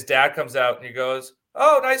 And his dad comes out and he goes,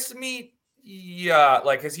 "Oh, nice to meet." Yeah,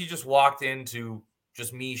 like, because he just walked into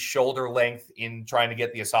just me shoulder length in trying to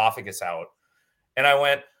get the esophagus out. And I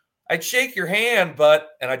went, "I'd shake your hand,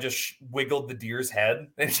 and I just wiggled the deer's head."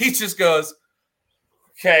 And he just goes,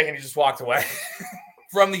 "Okay." And he just walked away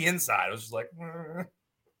from the inside. I was just like,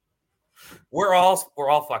 we're all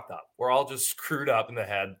fucked up. We're all just screwed up in the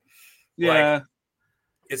head. Yeah. Like,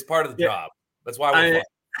 it's part of the job. That's why we're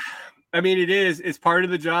I mean, it's part of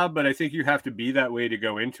the job, but I think you have to be that way to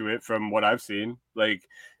go into it from what I've seen. Like,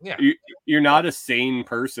 Yeah. you're not a sane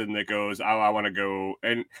person that goes, oh, I want to go.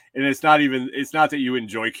 And it's not that you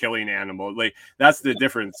enjoy killing animals. Like, that's the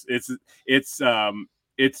difference. It's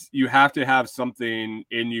you have to have something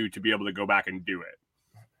in you to be able to go back and do it.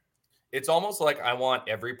 It's almost like I want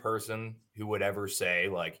every person who would ever say,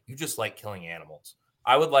 like, you just like killing animals.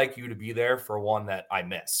 I would like you to be there for one that I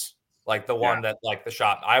miss. Like the one that, like the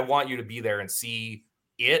shot. I want you to be there and see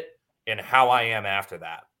it and how I am after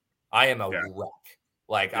that. I am a wreck.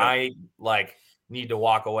 Like I need to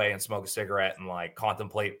walk away and smoke a cigarette and like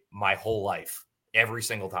contemplate my whole life every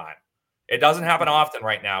single time. It doesn't happen often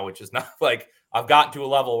right now, which is not like I've gotten to a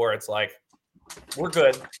level where it's like, we're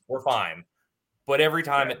good, we're fine. But every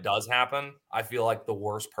time it does happen, I feel like the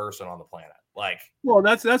worst person on the planet. Like, well,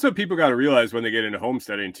 that's what people got to realize when they get into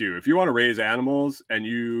homesteading too. If you want to raise animals and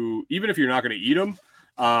even if you're not going to eat them,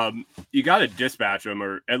 you got to dispatch them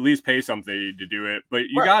or at least pay something to do it. But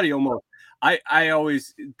you got to almost.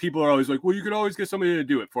 People are always like, well, you could always get somebody to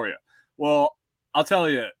do it for you. Well, I'll tell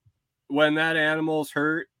you, when that animal's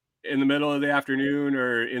hurt in the middle of the afternoon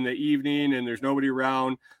or in the evening and there's nobody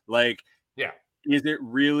around, like, is it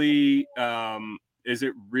really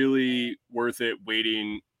worth it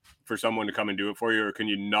waiting for someone to come and do it for you, or can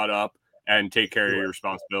you nut up and take care of your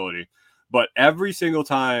responsibility? But every single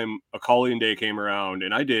time a calling day came around,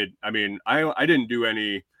 and I didn't do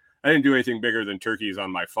anything bigger than turkeys on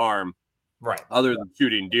my farm, right? Other than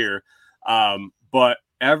shooting deer. But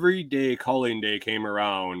every day calling day came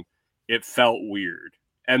around, it felt weird,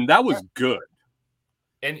 and that was good.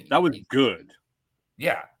 And that was good.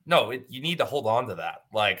 Yeah, no, you need to hold on to that.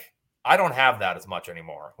 Like, I don't have that as much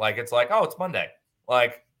anymore. Like, it's like, oh, it's Monday.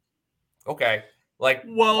 Like, okay. Like,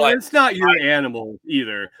 well, it's not your animal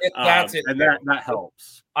either. That's it. And that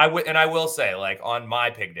helps. I will say, like, on my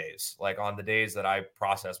pig days, like on the days that I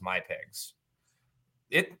process my pigs,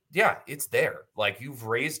 it's there. Like, you've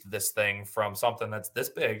raised this thing from something that's this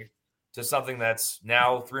big to something that's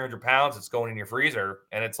now 300 pounds. It's going in your freezer,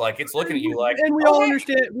 and it's like it's looking at you like. And we all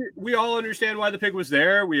understand. We all understand why the pig was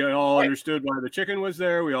there. We all understood why the chicken was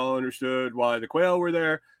there. We all understood why the quail were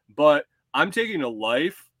there. But I'm taking a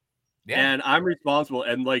life, and I'm responsible.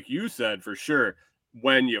 And like you said, for sure,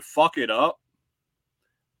 when you fuck it up,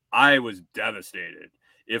 I was devastated.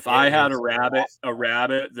 If I had a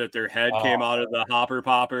rabbit that their head came out of the hopper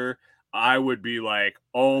popper, I would be like,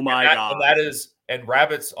 oh my God. And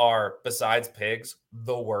rabbits are, besides pigs,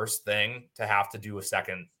 the worst thing to have to do a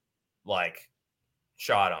second, like,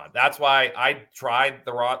 shot on. That's why I tried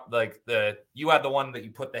you had the one that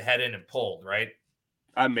you put the head in and pulled, right?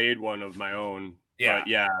 I made one of my own.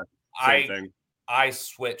 Yeah. Same thing. I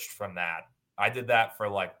switched from that. I did that for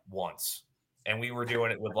like once. And we were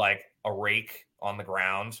doing it with like a rake on the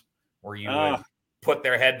ground where you would put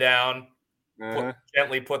their head down,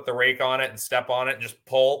 gently put the rake on it and step on it and just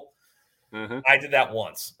pull. I did that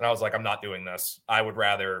once, and I was like, I'm not doing this. I would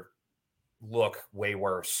rather look way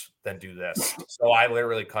worse than do this. So I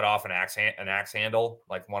literally cut off an axe handle,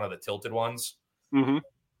 like one of the tilted ones,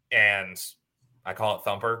 and I call it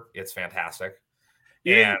Thumper. It's fantastic.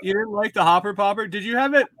 You didn't like the hopper popper? Did you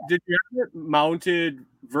have it mounted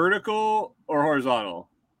vertical or horizontal?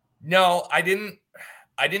 No, I didn't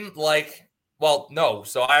like. Well, no.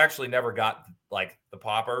 So I actually never got like the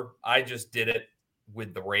popper. I just did it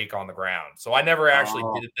with the rake on the ground. So I never actually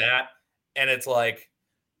did that. And it's like,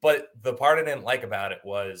 but the part I didn't like about it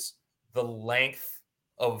was the length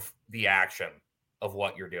of the action of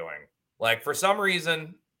what you're doing. Like, for some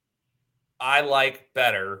reason, I like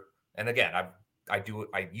better. And again,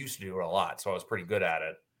 I used to do it a lot, so I was pretty good at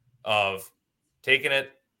it, of taking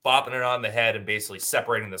it, bopping it on the head, and basically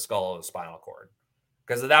separating the skull of the spinal cord.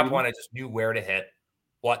 Because at that point, I just knew where to hit,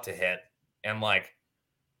 what to hit. And like,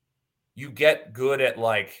 you get good at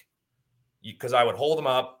like, because I would hold them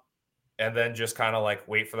up and then just kind of like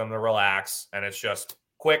wait for them to relax. And it's just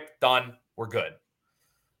quick, done, we're good.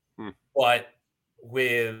 But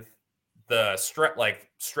with the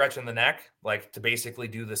stretching the neck, like to basically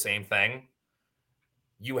do the same thing,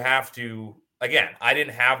 you have to, again, I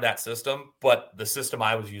didn't have that system, but the system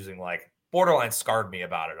I was using like borderline scarred me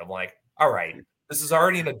about it. I'm like, all right, this is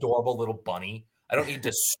already an adorable little bunny. I don't need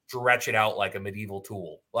to stretch it out like a medieval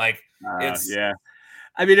tool. Like, I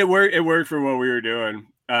mean, it worked for what we were doing.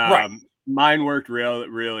 Mine worked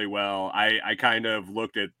really well. I kind of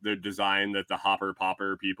looked at the design that the hopper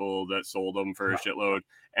popper people that sold them for a shitload,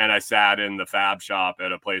 and I sat in the fab shop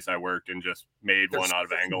at a place I worked and just made one out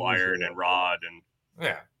of angle iron and rod and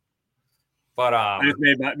But I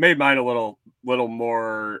just made mine a little little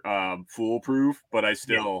more foolproof, but I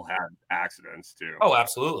still had accidents too. Oh,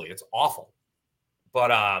 absolutely. It's awful.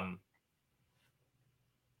 But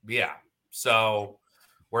yeah. So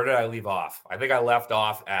where did I leave off? I think I left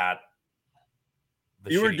off at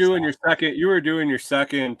the You were doing your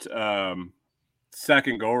second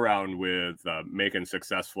go around with making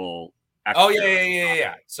successful Oh extra.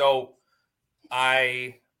 yeah. So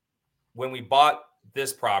when we bought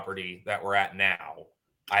this property that we're at now,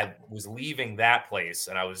 I was leaving that place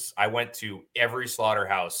and I went to every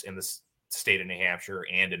slaughterhouse in the state of New Hampshire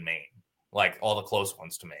and in Maine, like all the close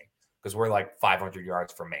ones to me, because we're like 500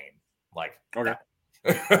 yards from Maine. Like, okay.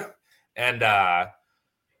 And I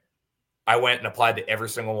went and applied to every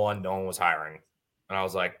single one. No one was hiring. And I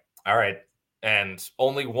was like, all right. And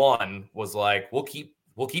only one was like, we'll keep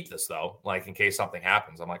this though, like in case something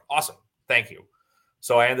happens. I'm like, awesome. Thank you.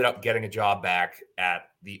 So I ended up getting a job back at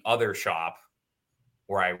the other shop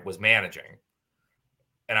where I was managing.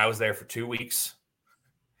 And I was there for 2 weeks.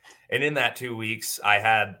 And in that 2 weeks, I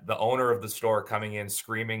had the owner of the store coming in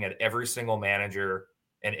screaming at every single manager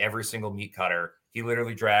and every single meat cutter. He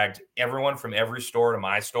literally dragged everyone from every store to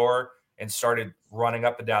my store and started running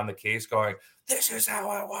up and down the case going, this is how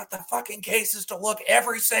I want the fucking cases to look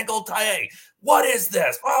every single day. What is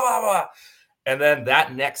this? Blah, blah, blah. And then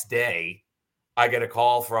that next day, I get a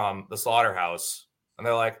call from the slaughterhouse and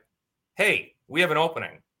they're like, hey, we have an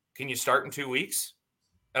opening. Can you start in 2 weeks?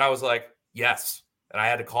 And I was like, yes. And I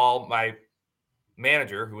had to call my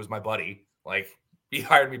manager, who was my buddy. Like, he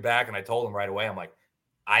hired me back and I told him right away, I'm like,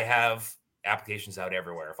 I have applications out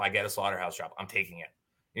everywhere. If I get a slaughterhouse job, I'm taking it.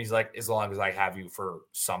 And he's like, as long as I have you for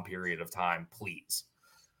some period of time, please.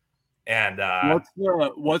 And so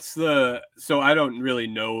I don't really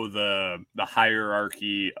know the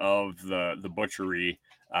hierarchy of the butchery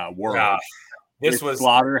world. This was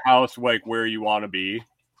slaughterhouse, like where you want to be.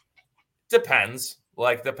 Depends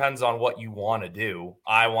on what you want to do.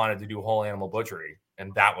 I wanted to do whole animal butchery,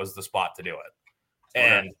 and that was the spot to do it. Okay.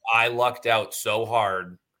 And I lucked out so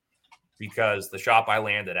hard because the shop I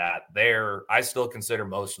landed at there, I still consider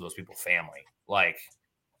most of those people family. Like,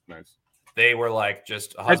 nice. They were like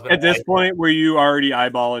just a husband. At this point, were you already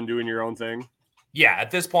eyeballing doing your own thing? Yeah, at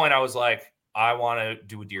this point, I was like, I want to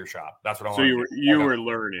do a deer shop. That's what I want. So you were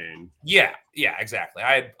learning. Yeah, exactly.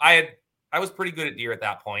 I was pretty good at deer at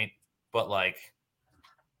that point, but like,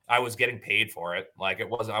 I was getting paid for it. Like, I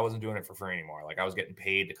wasn't doing it for free anymore. Like, I was getting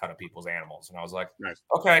paid to cut up people's animals, and I was like, nice.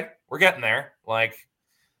 Okay, we're getting there. Like,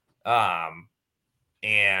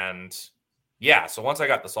 and yeah. So once I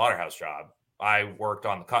got the slaughterhouse job, I worked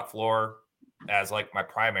on the cut floor as like my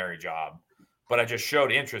primary job, but I just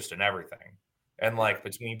showed interest in everything. And like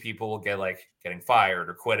between people will get like getting fired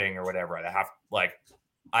or quitting or whatever,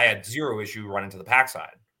 I had zero issue running to the pack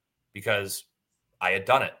side because I had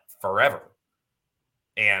done it forever.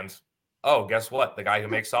 And oh, guess what? The guy who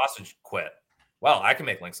makes sausage quit. Well, I can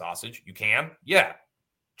make link sausage. You can? Yeah.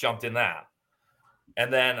 Jumped in that.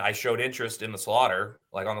 And then I showed interest in the slaughter,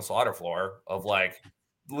 like on the slaughter floor of like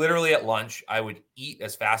literally at lunch, I would eat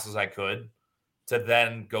as fast as I could to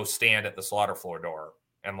then go stand at the slaughter floor door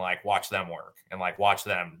and like watch them work and like watch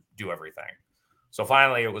them do everything. So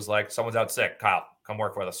finally it was like, someone's out sick. Kyle, come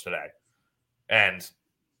work with us today. And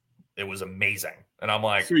it was amazing. And I'm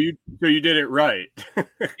like, so you did it right.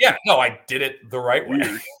 Yeah, no, I did it the right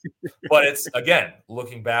way. But it's, again,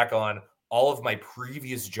 looking back on all of my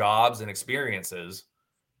previous jobs and experiences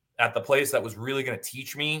at the place that was really going to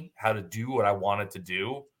teach me how to do what I wanted to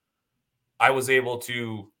do, I was able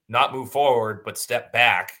to not move forward, but step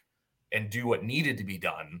back and do what needed to be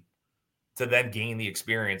done to then gain the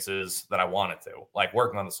experiences that I wanted to, like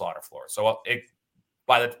working on the slaughter floor. So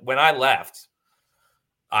when I left,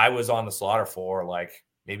 I was on the slaughter floor like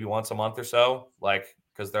maybe once a month or so, like,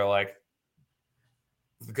 because the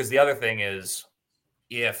other thing is,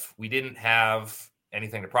 if we didn't have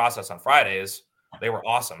anything to process on Fridays, they were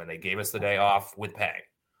awesome and they gave us the day off with pay.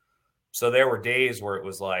 So there were days where it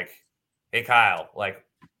was like, hey, Kyle, like,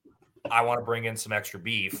 I want to bring in some extra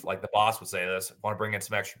beef. Like the boss would say this, I want to bring in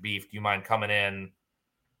some extra beef. Do you mind coming in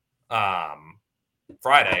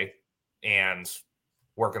Friday and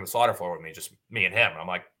working the slaughter floor with me, just me and him? And I'm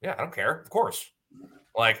like, yeah, I don't care. Of course.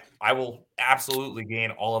 Like, I will absolutely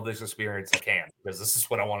gain all of this experience I can because this is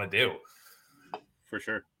what I want to do. For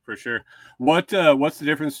sure. What's the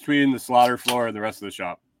difference between the slaughter floor and the rest of the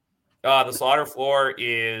shop? The slaughter floor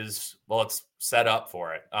is, well, it's set up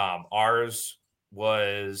for it. Ours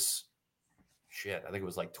was, I think it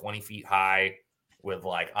was like 20 feet high with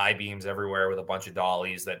like I-beams everywhere with a bunch of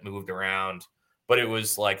dollies that moved around. But it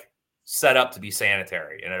was like set up to be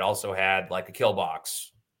sanitary. And it also had like a kill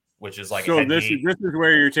box which is like so this is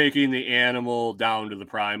where you're taking the animal down to the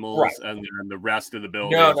primals, right. And then the rest of the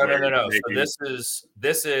building. No. So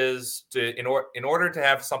this is to in order to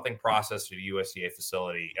have something processed at a USDA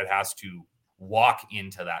facility, it has to walk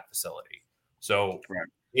into that facility. So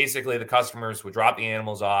basically, the customers would drop the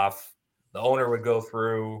animals off. The owner would go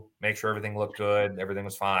through, make sure everything looked good, everything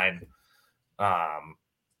was fine.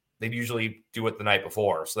 They'd usually do it the night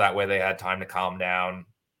before, so that way they had time to calm down,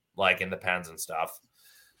 like in the pens and stuff.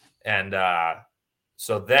 And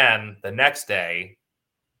so then the next day,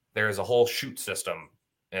 there's a whole chute system,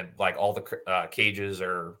 and like all the cages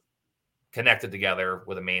are connected together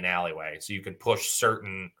with a main alleyway, so you can push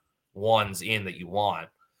certain ones in that you want,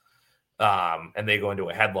 and they go into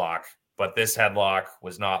a headlock. But this headlock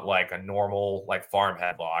was not like a normal like farm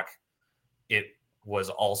headlock. It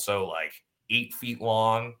was also like 8 feet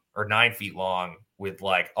long or 9 feet long with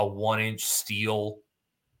like a 1-inch steel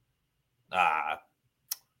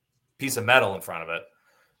piece of metal in front of it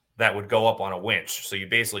that would go up on a winch. So you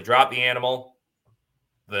basically drop the animal,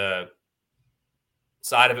 the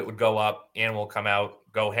side of it would go up, animal would come out,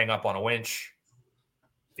 go hang up on a winch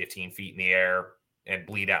 15 feet in the air and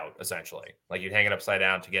bleed out, essentially. Like you'd hang it upside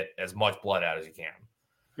down to get as much blood out as you can.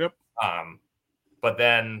 Yep. But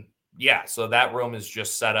then, yeah, so that room is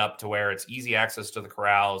just set up to where it's easy access to the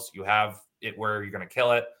corrals. You have it where you're going to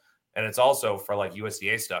kill it. And it's also for like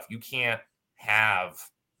USDA stuff. You can't have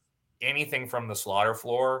anything from the slaughter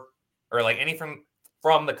floor or like anything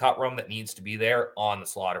from the cut room that needs to be there on the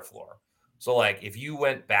slaughter floor. So like if you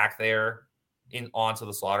went back there onto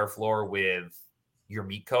the slaughter floor with your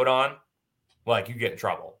meat coat on, like you get in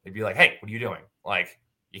trouble. They'd be like, hey, what are you doing? Like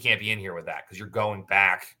you can't be in here with that because you're going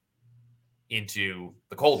back into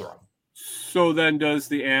the cold room. So then does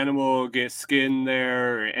the animal get skinned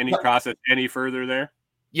there or any process any further there?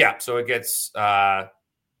 Yeah. So it gets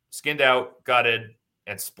skinned out, gutted,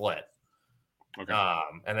 and split. Okay.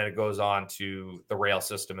 And then it goes on to the rail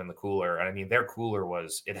system in the cooler. And I mean, their cooler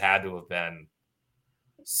it had to have been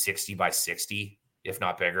 60 by 60, if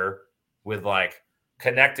not bigger, with like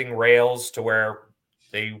connecting rails to where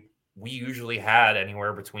we usually had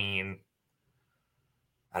anywhere between,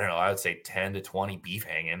 I don't know, I would say 10 to 20 beef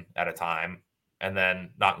hanging at a time. And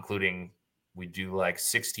then not including, we do like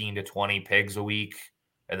 16 to 20 pigs a week.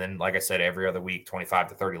 And then, like I said, every other week, 25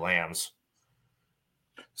 to 30 lambs.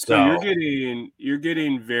 So you're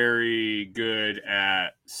getting very good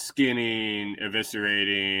at skinning,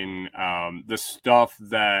 eviscerating, the stuff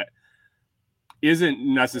that isn't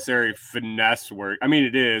necessary finesse work. I mean,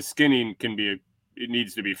 it is. Skinning it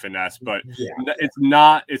needs to be finesse, but it's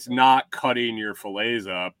not cutting your fillets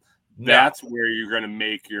up. That's where you're going to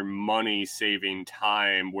make your money saving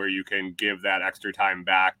time, where you can give that extra time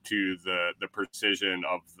back to the precision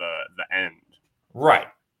of the end. Right.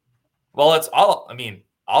 Well,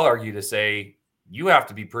 I'll argue to say you have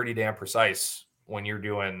to be pretty damn precise when you're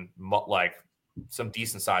doing like some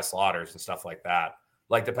decent sized slaughters and stuff like that.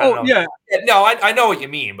 Like depending on no, I know what you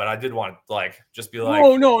mean, but I did want to like just be like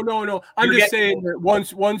no. I'm just saying that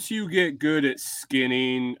once you get good at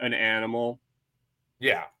skinning an animal,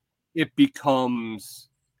 it becomes.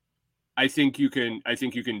 I think you can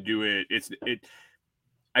do it.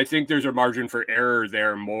 I think there's a margin for error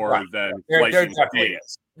there more than there definitely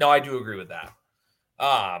is. No, I do agree with that.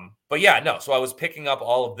 But yeah, no. So I was picking up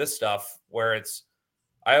all of this stuff where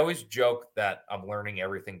I always joke that I'm learning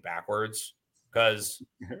everything backwards because,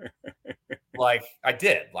 like, I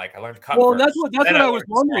did. Like, I learned to cut. Well, that's what I was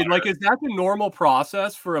wondering. Like, is that the normal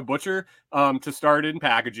process for a butcher to start in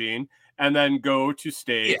packaging and then go to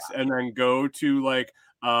steaks and then go to like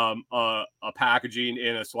a packaging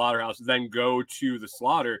in a slaughterhouse, then go to the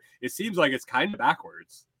slaughter? It seems like it's kind of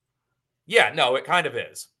backwards. Yeah, no, it kind of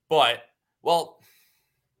is. But, well,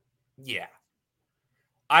 yeah.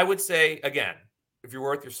 I would say, again, if you're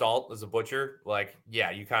worth your salt as a butcher, like,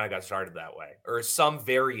 yeah, you kind of got started that way or some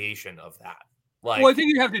variation of that. Like, well, I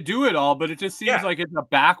think you have to do it all, but it just seems like it's a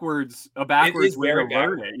backwards way to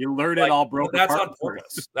learn it. You learn it all broken apart. That's on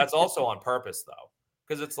purpose. That's also on purpose, though,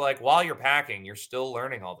 because it's like while you're packing, you're still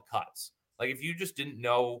learning all the cuts. Like if you just didn't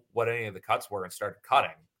know what any of the cuts were and started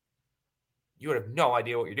cutting, you would have no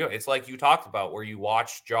idea what you're doing. It's like you talked about where you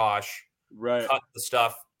watch Josh cut the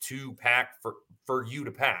stuff to pack for you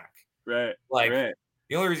to pack. Right. Like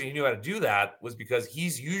the only reason he knew how to do that was because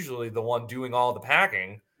he's usually the one doing all the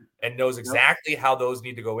packing and knows exactly how those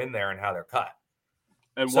need to go in there and how they're cut.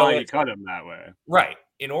 And why he cut them that way. Right.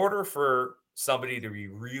 In order for somebody to be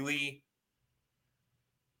really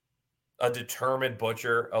a determined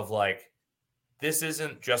butcher of like, this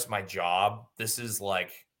isn't just my job. This is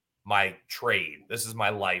like my trade. This is my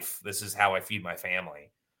life. This is how I feed my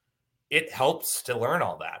family. it helps to learn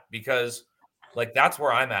all that because like that's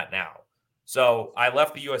where I'm at now. So I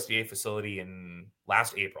left the USDA facility in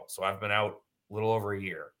last April. So I've been out a little over a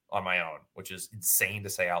year on my own, which is insane to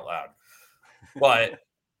say out loud. But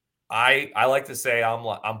I like to say I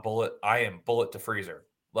am bullet to freezer.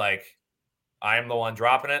 Like I am the one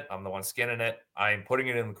dropping it, I'm the one skinning it, I am putting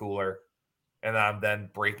it in the cooler, and I'm then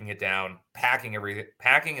breaking it down, packing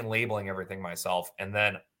and labeling everything myself, and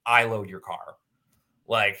then I load your car.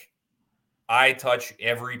 Like I touch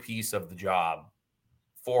every piece of the job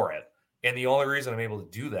for it. And the only reason I'm able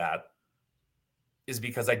to do that is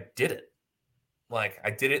because I did it. Like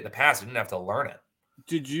I did it in the past. I didn't have to learn it.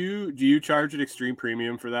 Do you charge an extreme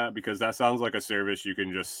premium for that? Because that sounds like a service you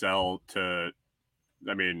can just sell to.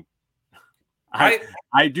 I mean,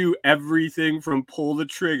 I do everything from pull the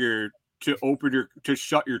trigger to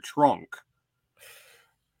shut your trunk.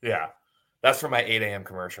 Yeah, that's for my 8 a.m.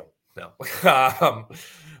 commercial. No,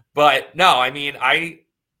 but no, I mean,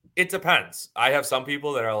 it depends. I have some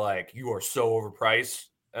people that are like, you are so overpriced.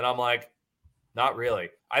 And I'm like, not really.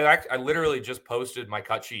 I literally just posted my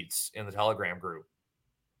cut sheets in the Telegram group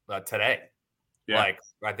today. Yeah. Like,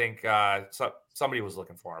 I think somebody was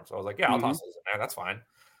looking for them. So I was like, yeah, I'll toss those in there. That's fine.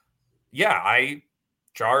 Yeah, I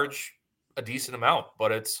charge a decent amount,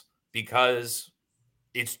 but it's because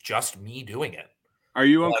it's just me doing it. Are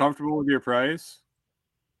you uncomfortable with your price?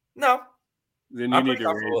 No. Then you need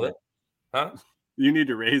to raise it. Huh? You need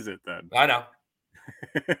to raise it then. I know.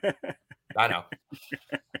 I know.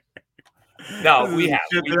 No, we have.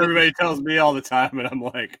 Shit that everybody tells me all the time, and I'm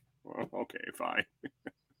like, well, okay, fine.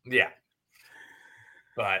 Yeah.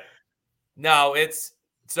 But no, it's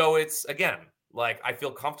again, like I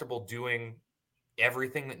feel comfortable doing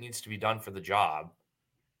everything that needs to be done for the job.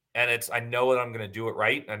 And I know that I'm going to do it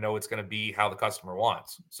right. And I know it's going to be how the customer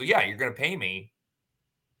wants. So yeah, you're going to pay me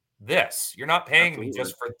this. You're not paying me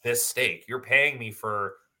just for this steak. You're paying me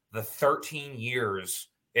for the 13 years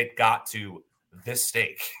it got to this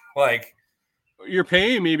steak. Like you're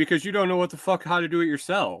paying me because you don't know what the fuck how to do it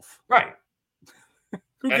yourself. Right.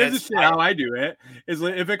 Who gives a shit how I do it?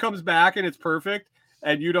 If it comes back and it's perfect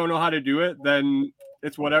and you don't know how to do it, then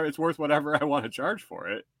it's whatever. It's worth whatever I want to charge for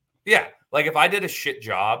it. Yeah. Like if I did a shit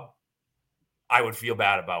job, I would feel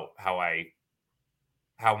bad about how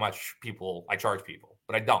much I charge people,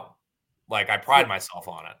 but I don't. Like I pride myself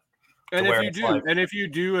on it. And if you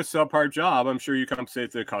do a subpar job, I'm sure you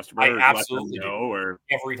compensate the customer. I absolutely do.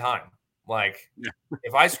 Every time. Like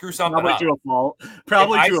if I screw something probably to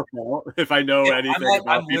a fault. If I know anything about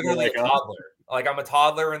I'm literally a toddler. Like I'm a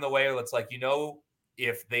toddler in the way that's like,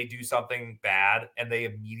 if they do something bad and they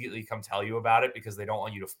immediately come tell you about it because they don't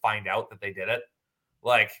want you to find out that they did it.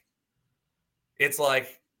 Like it's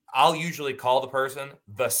like I'll usually call the person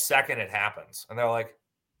the second it happens, and they're like,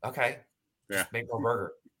 "Okay, just make more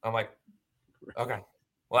burger." I'm like, "Okay."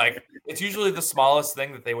 Like it's usually the smallest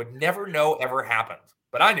thing that they would never know ever happened.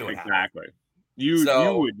 But I knew it happened. Exactly. You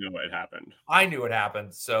would know it happened. I knew it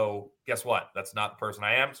happened. So guess what? That's not the person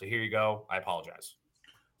I am. So here you go. I apologize.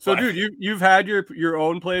 So, dude, you've had your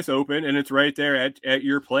own place open, and it's right there at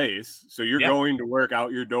your place. So you're going to work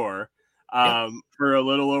out your door for a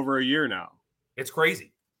little over a year now. It's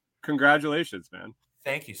crazy. Congratulations, man.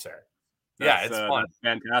 Thank you, sir. It's fun. That's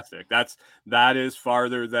fantastic. That is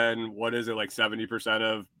farther than what is it like 70%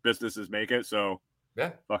 of businesses make it. So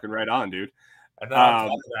fucking right on, dude. And then on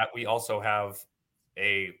top of that, we also have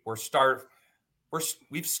we've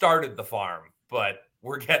started the farm, but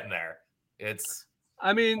we're getting there.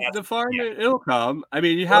 The farm it'll come. I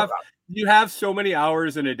mean, you have so many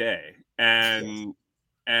hours in a day, and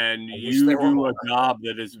you do a job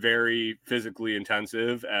that is very physically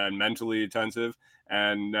intensive and mentally intensive,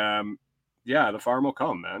 and the farm will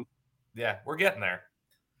come, man. Yeah, we're getting there.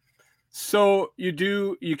 So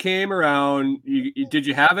you came around. Did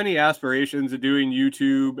you have any aspirations of doing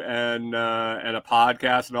YouTube and a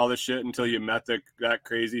podcast and all this shit until you met that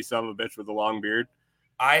crazy son of a bitch with the long beard?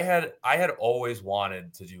 I had always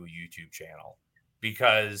wanted to do a YouTube channel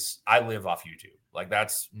because I live off YouTube. Like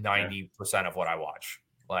that's 90% of what I watch.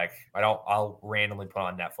 Like I'll randomly put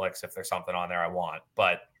on Netflix if there's something on there I want,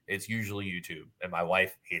 but it's usually YouTube, and my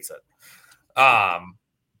wife hates it.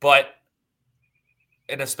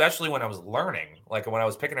 And especially when I was learning, like when I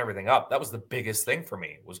was picking everything up, that was the biggest thing for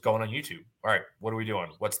me was going on YouTube. All right, what are we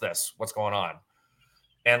doing? What's this? What's going on?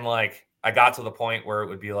 And like, I got to the point where it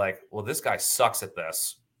would be like, well, this guy sucks at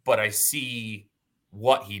this, but I see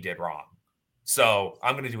what he did wrong. So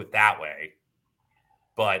I'm going to do it that way.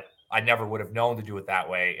 But I never would have known to do it that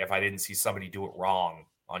way if I didn't see somebody do it wrong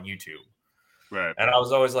on YouTube. Right. And I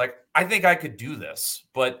was always like, I think I could do this,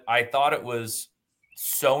 but I thought it was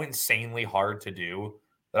so insanely hard to do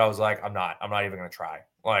that I was like, I'm not even gonna try.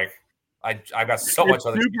 Like, I got so much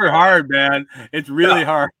other super hard, man. It's really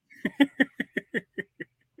hard.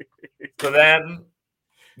 So then,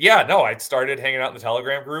 yeah, no, I started hanging out in the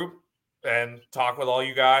Telegram group and talk with all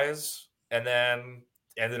you guys, and then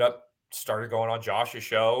ended up started going on Josh's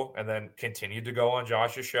show, and then continued to go on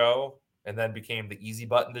Josh's show, and then became the easy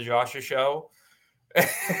button to Josh's show,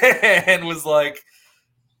 and was like,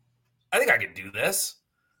 I think I can do this.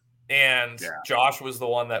 And Josh was the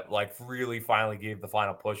one that like really finally gave the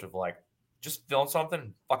final push of like, just film something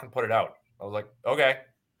and fucking put it out. I was like, okay.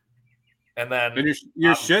 And then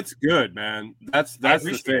your shit's good, man. That's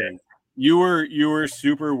the thing. You were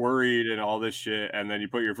super worried and all this shit, and then you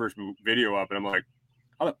put your first video up, and I'm like,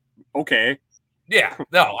 oh, okay. Yeah.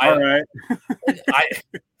 No, all right.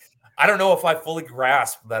 I don't know if I fully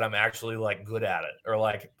grasp that I'm actually like good at it or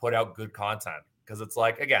like put out good content. Because it's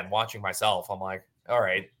like, again, watching myself, I'm like, all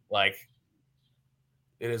right, like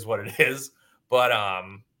it is what it is. But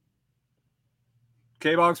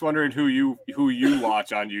K-Bonk's wondering who you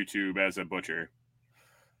watch on YouTube as a butcher.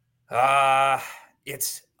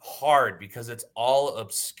 It's hard because it's all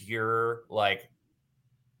obscure, like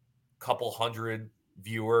couple hundred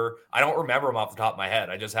viewer. I don't remember them off the top of my head.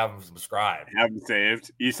 I just have them subscribed. Have them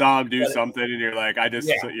saved. You saw them do something, and you're like,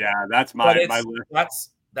 that's my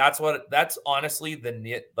list. That's honestly the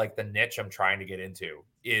niche I'm trying to get into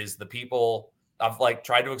is the people. I've like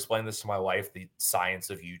tried to explain this to my wife, the science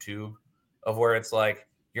of YouTube, of where it's like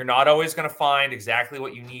you're not always going to find exactly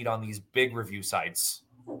what you need on these big review sites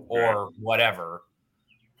or whatever.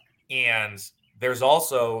 And there's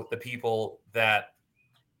also the people that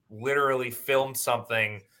literally filmed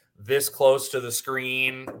something this close to the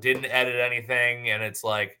screen, didn't edit anything, and it's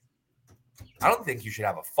like, I don't think you should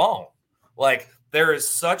have a phone. Like, there is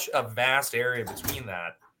such a vast area between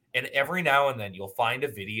that. And every now and then you'll find a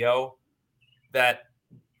video that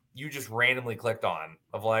you just randomly clicked on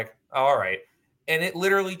of like, oh, all right. And it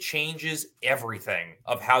literally changes everything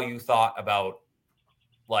of how you thought about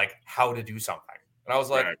like how to do something. And I was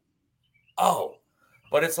like, oh,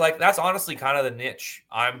 but it's like, that's honestly kind of the niche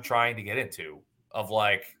I'm trying to get into of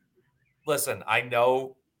like, listen, I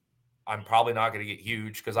know I'm probably not going to get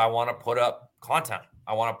huge because I want to put up content.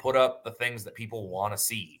 I want to put up the things that people want to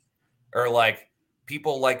see, or like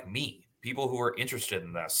people like me, people who are interested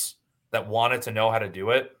in this, that wanted to know how to do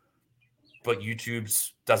it, but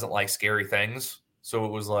YouTube doesn't like scary things. So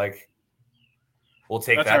it was like, we'll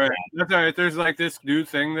take that. All right. That's all right. There's like this new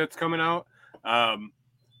thing that's coming out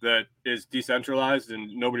that is decentralized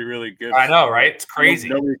and nobody really gives. I know, right? It's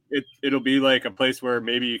crazy. It'll be like a place where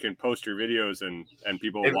maybe you can post your videos and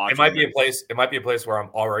people will watch. It might be a place. It might be a place where I'm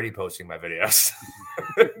already posting my videos.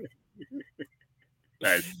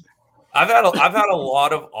 Nice. I've had a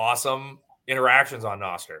lot of awesome interactions on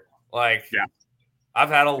Nostr. Like, I've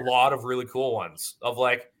had a lot of really cool ones of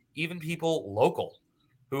like even people local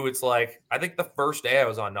who it's like, I think the first day I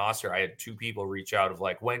was on Nostr, I had 2 people reach out of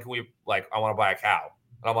like, when can we, like, I want to buy a cow.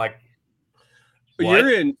 And I'm like, what?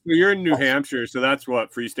 You're in New Hampshire, so that's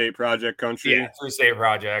what, Free State Project country? Yeah, Free State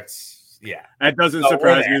Projects. Yeah. That doesn't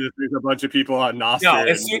surprise me that there's a bunch of people on Nostr. No,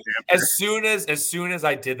 as soon as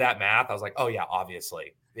I did that math, I was like, oh yeah,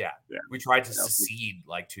 obviously. Yeah. We tried to secede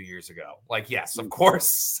like 2 years ago. Like, yes, of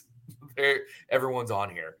course. Everyone's on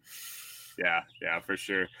here. Yeah, for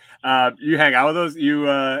sure. You hang out with those? You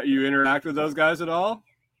interact with those guys at all?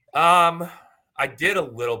 I did a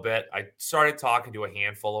little bit. I started talking to a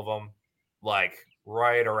handful of them, like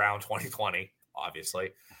right around 2020,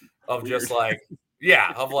 obviously, of just like,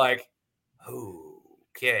 of like,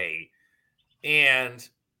 okay. And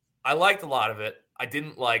I liked a lot of it. I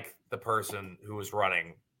didn't like the person who was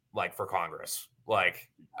running like for Congress. Like,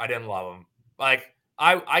 I didn't love him. Like,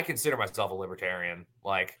 I consider myself a libertarian,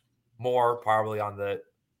 like more probably on the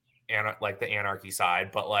anarchy side,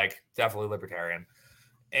 but like definitely libertarian.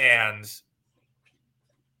 And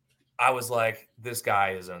I was like, this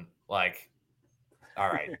guy isn't like, all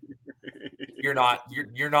right, you're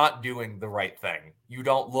not doing the right thing. You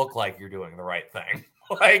don't look like you're doing the right thing.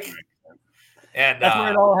 Like, and that's where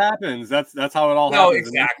it all happens. That's how it all happens.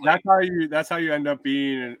 Exactly. That's how you end up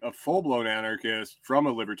being a full-blown anarchist from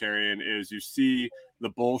a libertarian, is you see the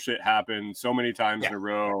bullshit happen so many times in a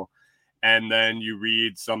row, and then you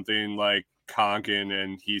read something like Konkin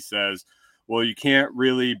and he says, well, you can't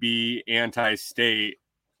really be anti-state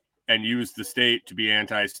and use the state to be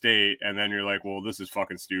anti-state, and then you're like, well, this is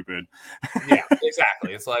fucking stupid. Yeah,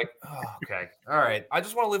 exactly. It's like, oh, okay, all right, I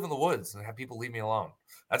just want to live in the woods and have people leave me alone.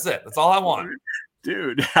 That's it. That's all I want.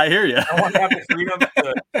 Dude, I hear you. I want to have the freedom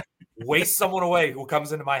to waste someone away who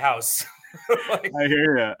comes into my house. Like, I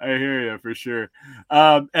hear you for sure.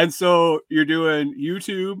 And so you're doing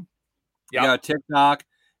YouTube, you got TikTok,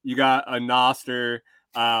 you got a Noster,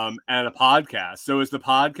 and a podcast. So is the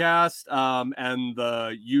podcast and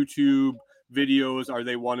the YouTube videos, are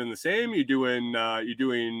they one and the same? You doing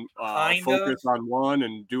kind of. focus on one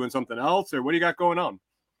and doing something else, or what do you got going on?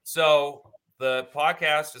 So the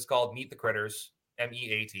podcast is called Meet the Critters,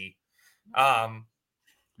 MEAT.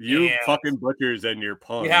 You And fucking butchers and your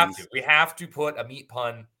puns. we have to put a meat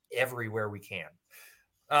pun everywhere we can.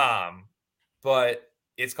 But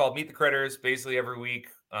it's called Meet the Critters. Basically, every week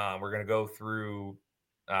we're going to go through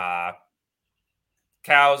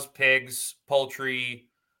cows, pigs, poultry,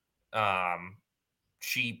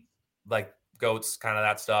 sheep, like goats, kind of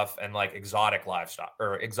that stuff, and like exotic livestock.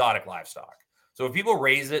 So if people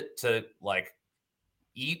raise it to like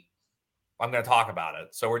eat, I'm going to talk about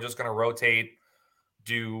it. So we're just going to rotate,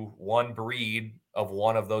 do one breed of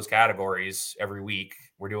one of those categories every week.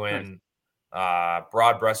 We're doing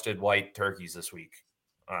broad-breasted white turkeys this week.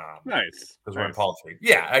 Nice. Because we're in poultry.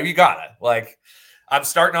 Yeah, you got it. Like, I'm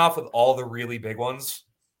starting off with all the really big ones.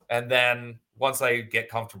 And then once I get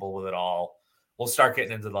comfortable with it all, we'll start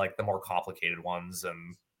getting into like the more complicated ones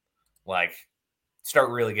and like start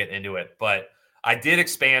really getting into it. But I did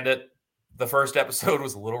expand it. The first episode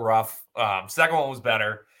was a little rough. Second one was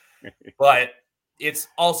better. But it's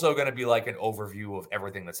also going to be like an overview of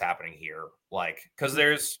everything that's happening here. Like, because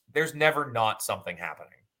there's never not something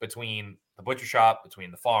happening between the butcher shop,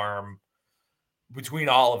 between the farm, between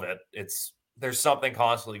all of it. There's something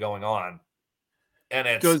constantly going on. And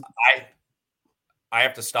I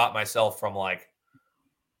have to stop myself from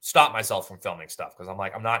filming stuff because I'm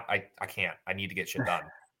like, I can't. I need to get shit done.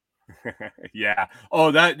 Yeah.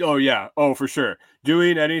 Oh, yeah. Oh, for sure.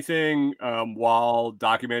 Doing anything while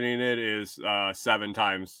documenting it is 7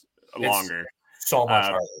 times longer. It's so much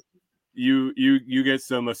harder. You get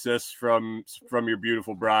some assists from your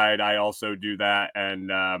beautiful bride. I also do that, and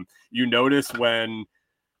you notice when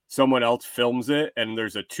someone else films it and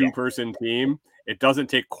there's a 2-person team, it doesn't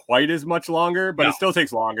take quite as much longer, but it still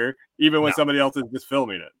takes longer, even when somebody else is just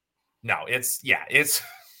filming it. No, it's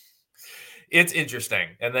interesting.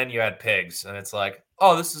 And then you had pigs, and it's like,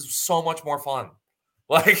 oh, this is so much more fun.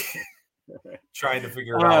 Like trying to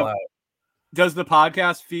figure it all out. Does the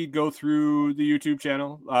podcast feed go through the YouTube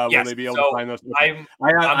channel? Yes. Will they be able to find those? I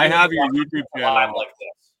have your YouTube channel. Like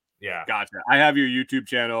this. Yeah. Gotcha. I have your YouTube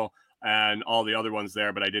channel and all the other ones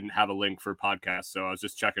there, but I didn't have a link for podcasts. So I was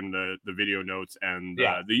just checking the video notes and the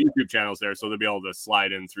YouTube channels there. So they'll be able to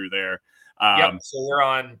slide in through there. So we're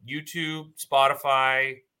on YouTube,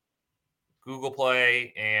 Spotify, Google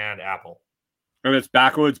Play, and Apple. And it's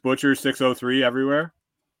Backwoods Butcher 603 everywhere?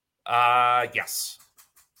 Yes.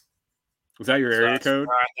 Is that your area code?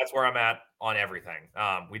 That's where I'm at on everything.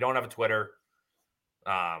 We don't have a Twitter.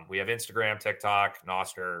 We have Instagram, TikTok,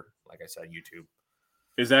 Noster, like I said, YouTube.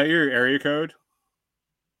 Is that your area code?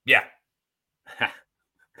 Yeah.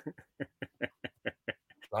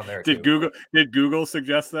 On there did Google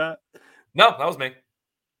suggest that? No, that was me.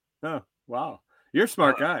 Oh, wow. You're a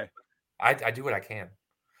smart guy. I do what I can.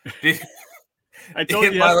 I told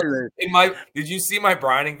you yesterday. Did you see my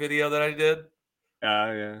brining video that I did?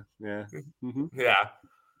 Yeah. Mm-hmm. Yeah.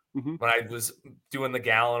 Mm-hmm. When I was doing the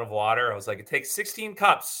gallon of water, I was like, it takes 16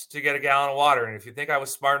 cups to get a gallon of water. And if you think I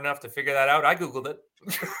was smart enough to figure that out, I Googled it.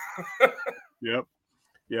 Yep.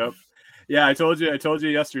 Yeah, I told you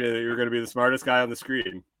yesterday that you were going to be the smartest guy on the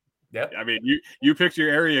screen. Yep. I mean, you picked your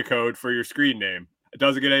area code for your screen name. It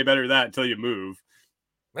doesn't get any better than that until you move.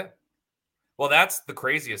 Yeah. Well, that's the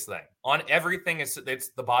craziest thing. On everything, it's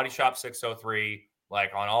the Body Shop 603.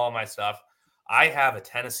 Like on all of my stuff, I have a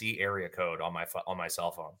Tennessee area code on my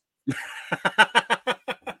cell phone.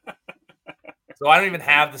 So I don't even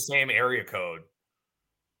have the same area code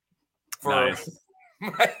for nice.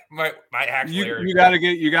 my actual area.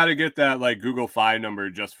 You gotta get that like Google Fi number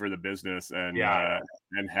just for the business and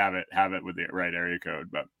have it with the right area code.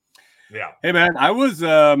 But yeah, hey man, I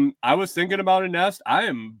was thinking about a nest. I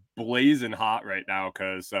am blazing hot right now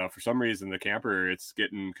because for some reason the camper, it's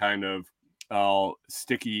getting kind of all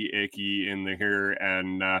sticky, icky in the here,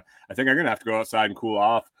 and I think I'm gonna have to go outside and cool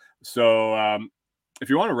off. So if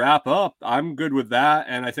you want to wrap up, I'm good with that,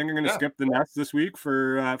 and I think I'm gonna skip the nest this week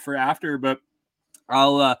for after. But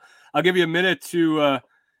I'll give you a minute to if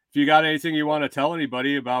you got anything you want to tell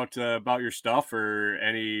anybody about your stuff or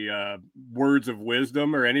any words of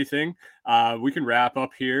wisdom or anything. We can wrap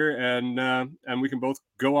up here and we can both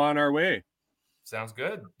go on our way. Sounds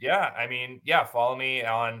good. Yeah. I mean, follow me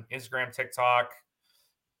on Instagram, TikTok,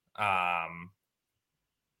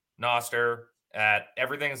 Noster,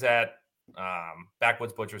 everything's at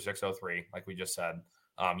Backwoods Butcher 603, like we just said.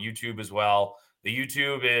 YouTube as well. The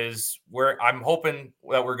YouTube is where I'm hoping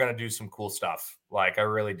that we're going to do some cool stuff. Like I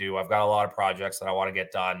really do. I've got a lot of projects that I want to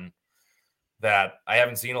get done that I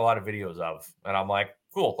haven't seen a lot of videos of. And I'm like,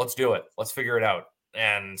 cool, let's do it. Let's figure it out.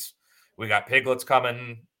 And we got piglets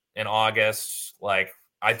coming in August. Like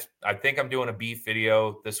I think I'm doing a beef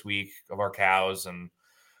video this week of our cows and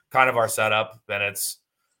kind of our setup. Then it's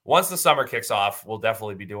once the summer kicks off, we'll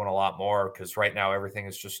definitely be doing a lot more because right now everything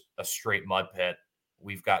is just a straight mud pit.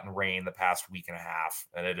 We've gotten rain the past week and a half,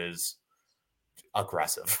 and it is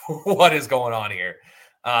aggressive. What is going on here?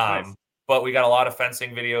 Nice. But we got a lot of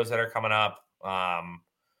fencing videos that are coming up.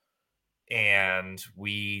 And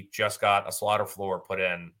we just got a slaughter floor put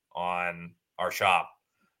in on our shop.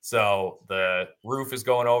 So the roof is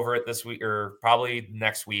going over it this week or probably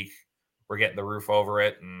next week. We're getting the roof over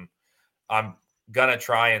it. And I'm going to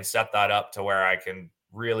try and set that up to where I can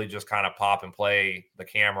really just kind of pop and play the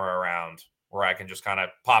camera around, where I can just kind of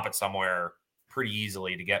pop it somewhere pretty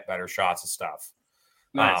easily to get better shots of stuff.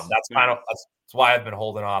 Nice. That's why I've been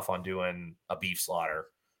holding off on doing a beef slaughter,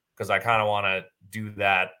 because I kind of want to do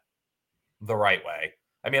that the right way.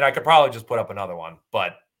 I mean, I could probably just put up another one,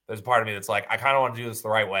 but there's a part of me that's like, I kind of want to do this the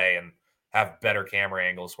right way and have better camera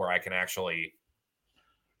angles where I can actually.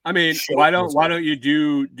 I mean, why don't you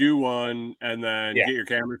do one and then get your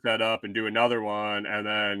camera set up and do another one and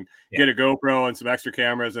then get a GoPro and some extra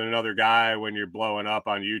cameras and another guy when you're blowing up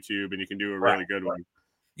on YouTube, and you can do a really good one.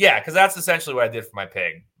 Yeah, because that's essentially what I did for my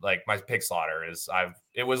pig. Like my pig slaughter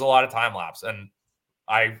it was a lot of time lapse, and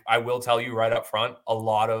I will tell you right up front, a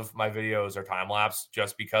lot of my videos are time lapse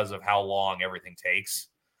just because of how long everything takes.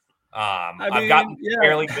 I've gotten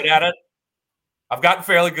fairly good at it. I've gotten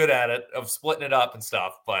fairly good at it of splitting it up and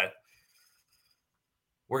stuff, but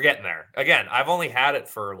we're getting there. Again, I've only had it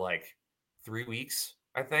for like 3 weeks,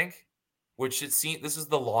 I think, which this is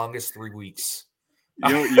the longest 3 weeks.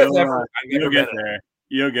 You'll get there.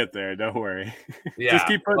 You'll get there. Don't worry. Yeah, just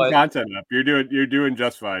keep putting content up. You're doing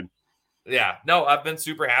just fine. Yeah, no, I've been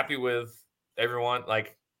super happy with everyone.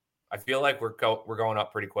 Like, I feel like we're going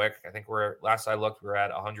up pretty quick. I think last I looked, we're at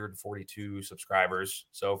 142 subscribers.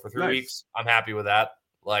 So for 3 weeks, I'm happy with that.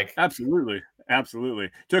 Like, absolutely.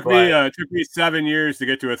 Took me 7 years to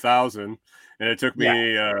get to 1,000, and it took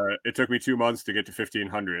me 2 months to get to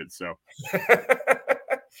 1,500. So,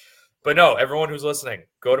 but no, everyone who's listening,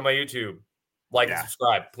 go to my YouTube, and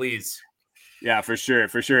subscribe, please. Yeah, for sure.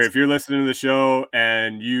 If you're listening to the show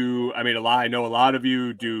and I know a lot of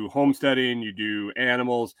you do homesteading, you do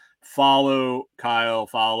animals, follow Kyle,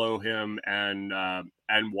 follow him, and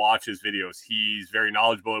watch his videos. He's very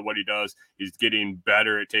knowledgeable at what he does. He's getting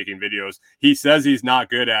better at taking videos. He says he's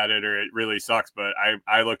not good at it or it really sucks, but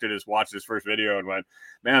I watched his first video and went,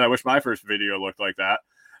 man, I wish my first video looked like that.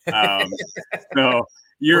 So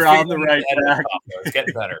you're on the right track. It's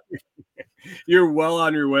getting better. You're well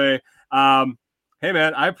on your way. Hey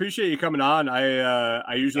man, I appreciate you coming on.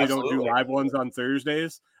 I usually don't do live ones on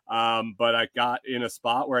Thursdays, but I got in a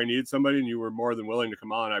spot where I needed somebody, and you were more than willing to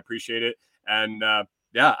come on. I appreciate it, and I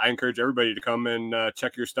encourage everybody to come and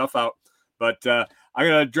check your stuff out. But I'm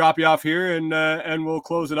gonna drop you off here, and we'll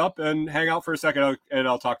close it up and hang out for a second, and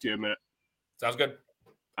I'll talk to you in a minute. Sounds good.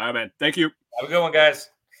 All right, man. Thank you. Have a good one, guys.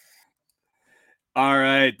 All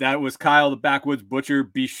right, that was Kyle, the Backwoods Butcher.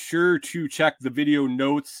 Be sure to check the video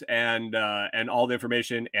notes and all the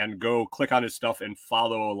information, and go click on his stuff and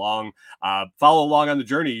follow along. Follow along on the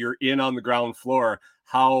journey. You're in on the ground floor.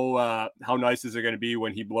 How nice is it going to be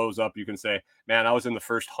when he blows up? You can say, "Man, I was in the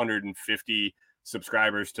first 150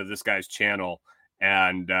 subscribers to this guy's channel,"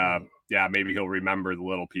 and maybe he'll remember the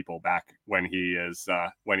little people back when he's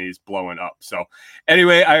blowing up. So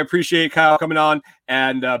anyway, I appreciate Kyle coming on,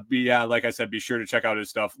 and like I said, be sure to check out his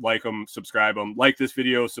stuff, like him, subscribe him, like this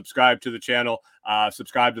video, subscribe to the channel,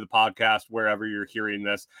 subscribe to the podcast, wherever you're hearing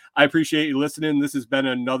this. I appreciate you listening. This has been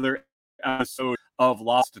another episode of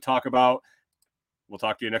Lots to Talk About. We'll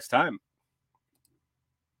talk to you next time.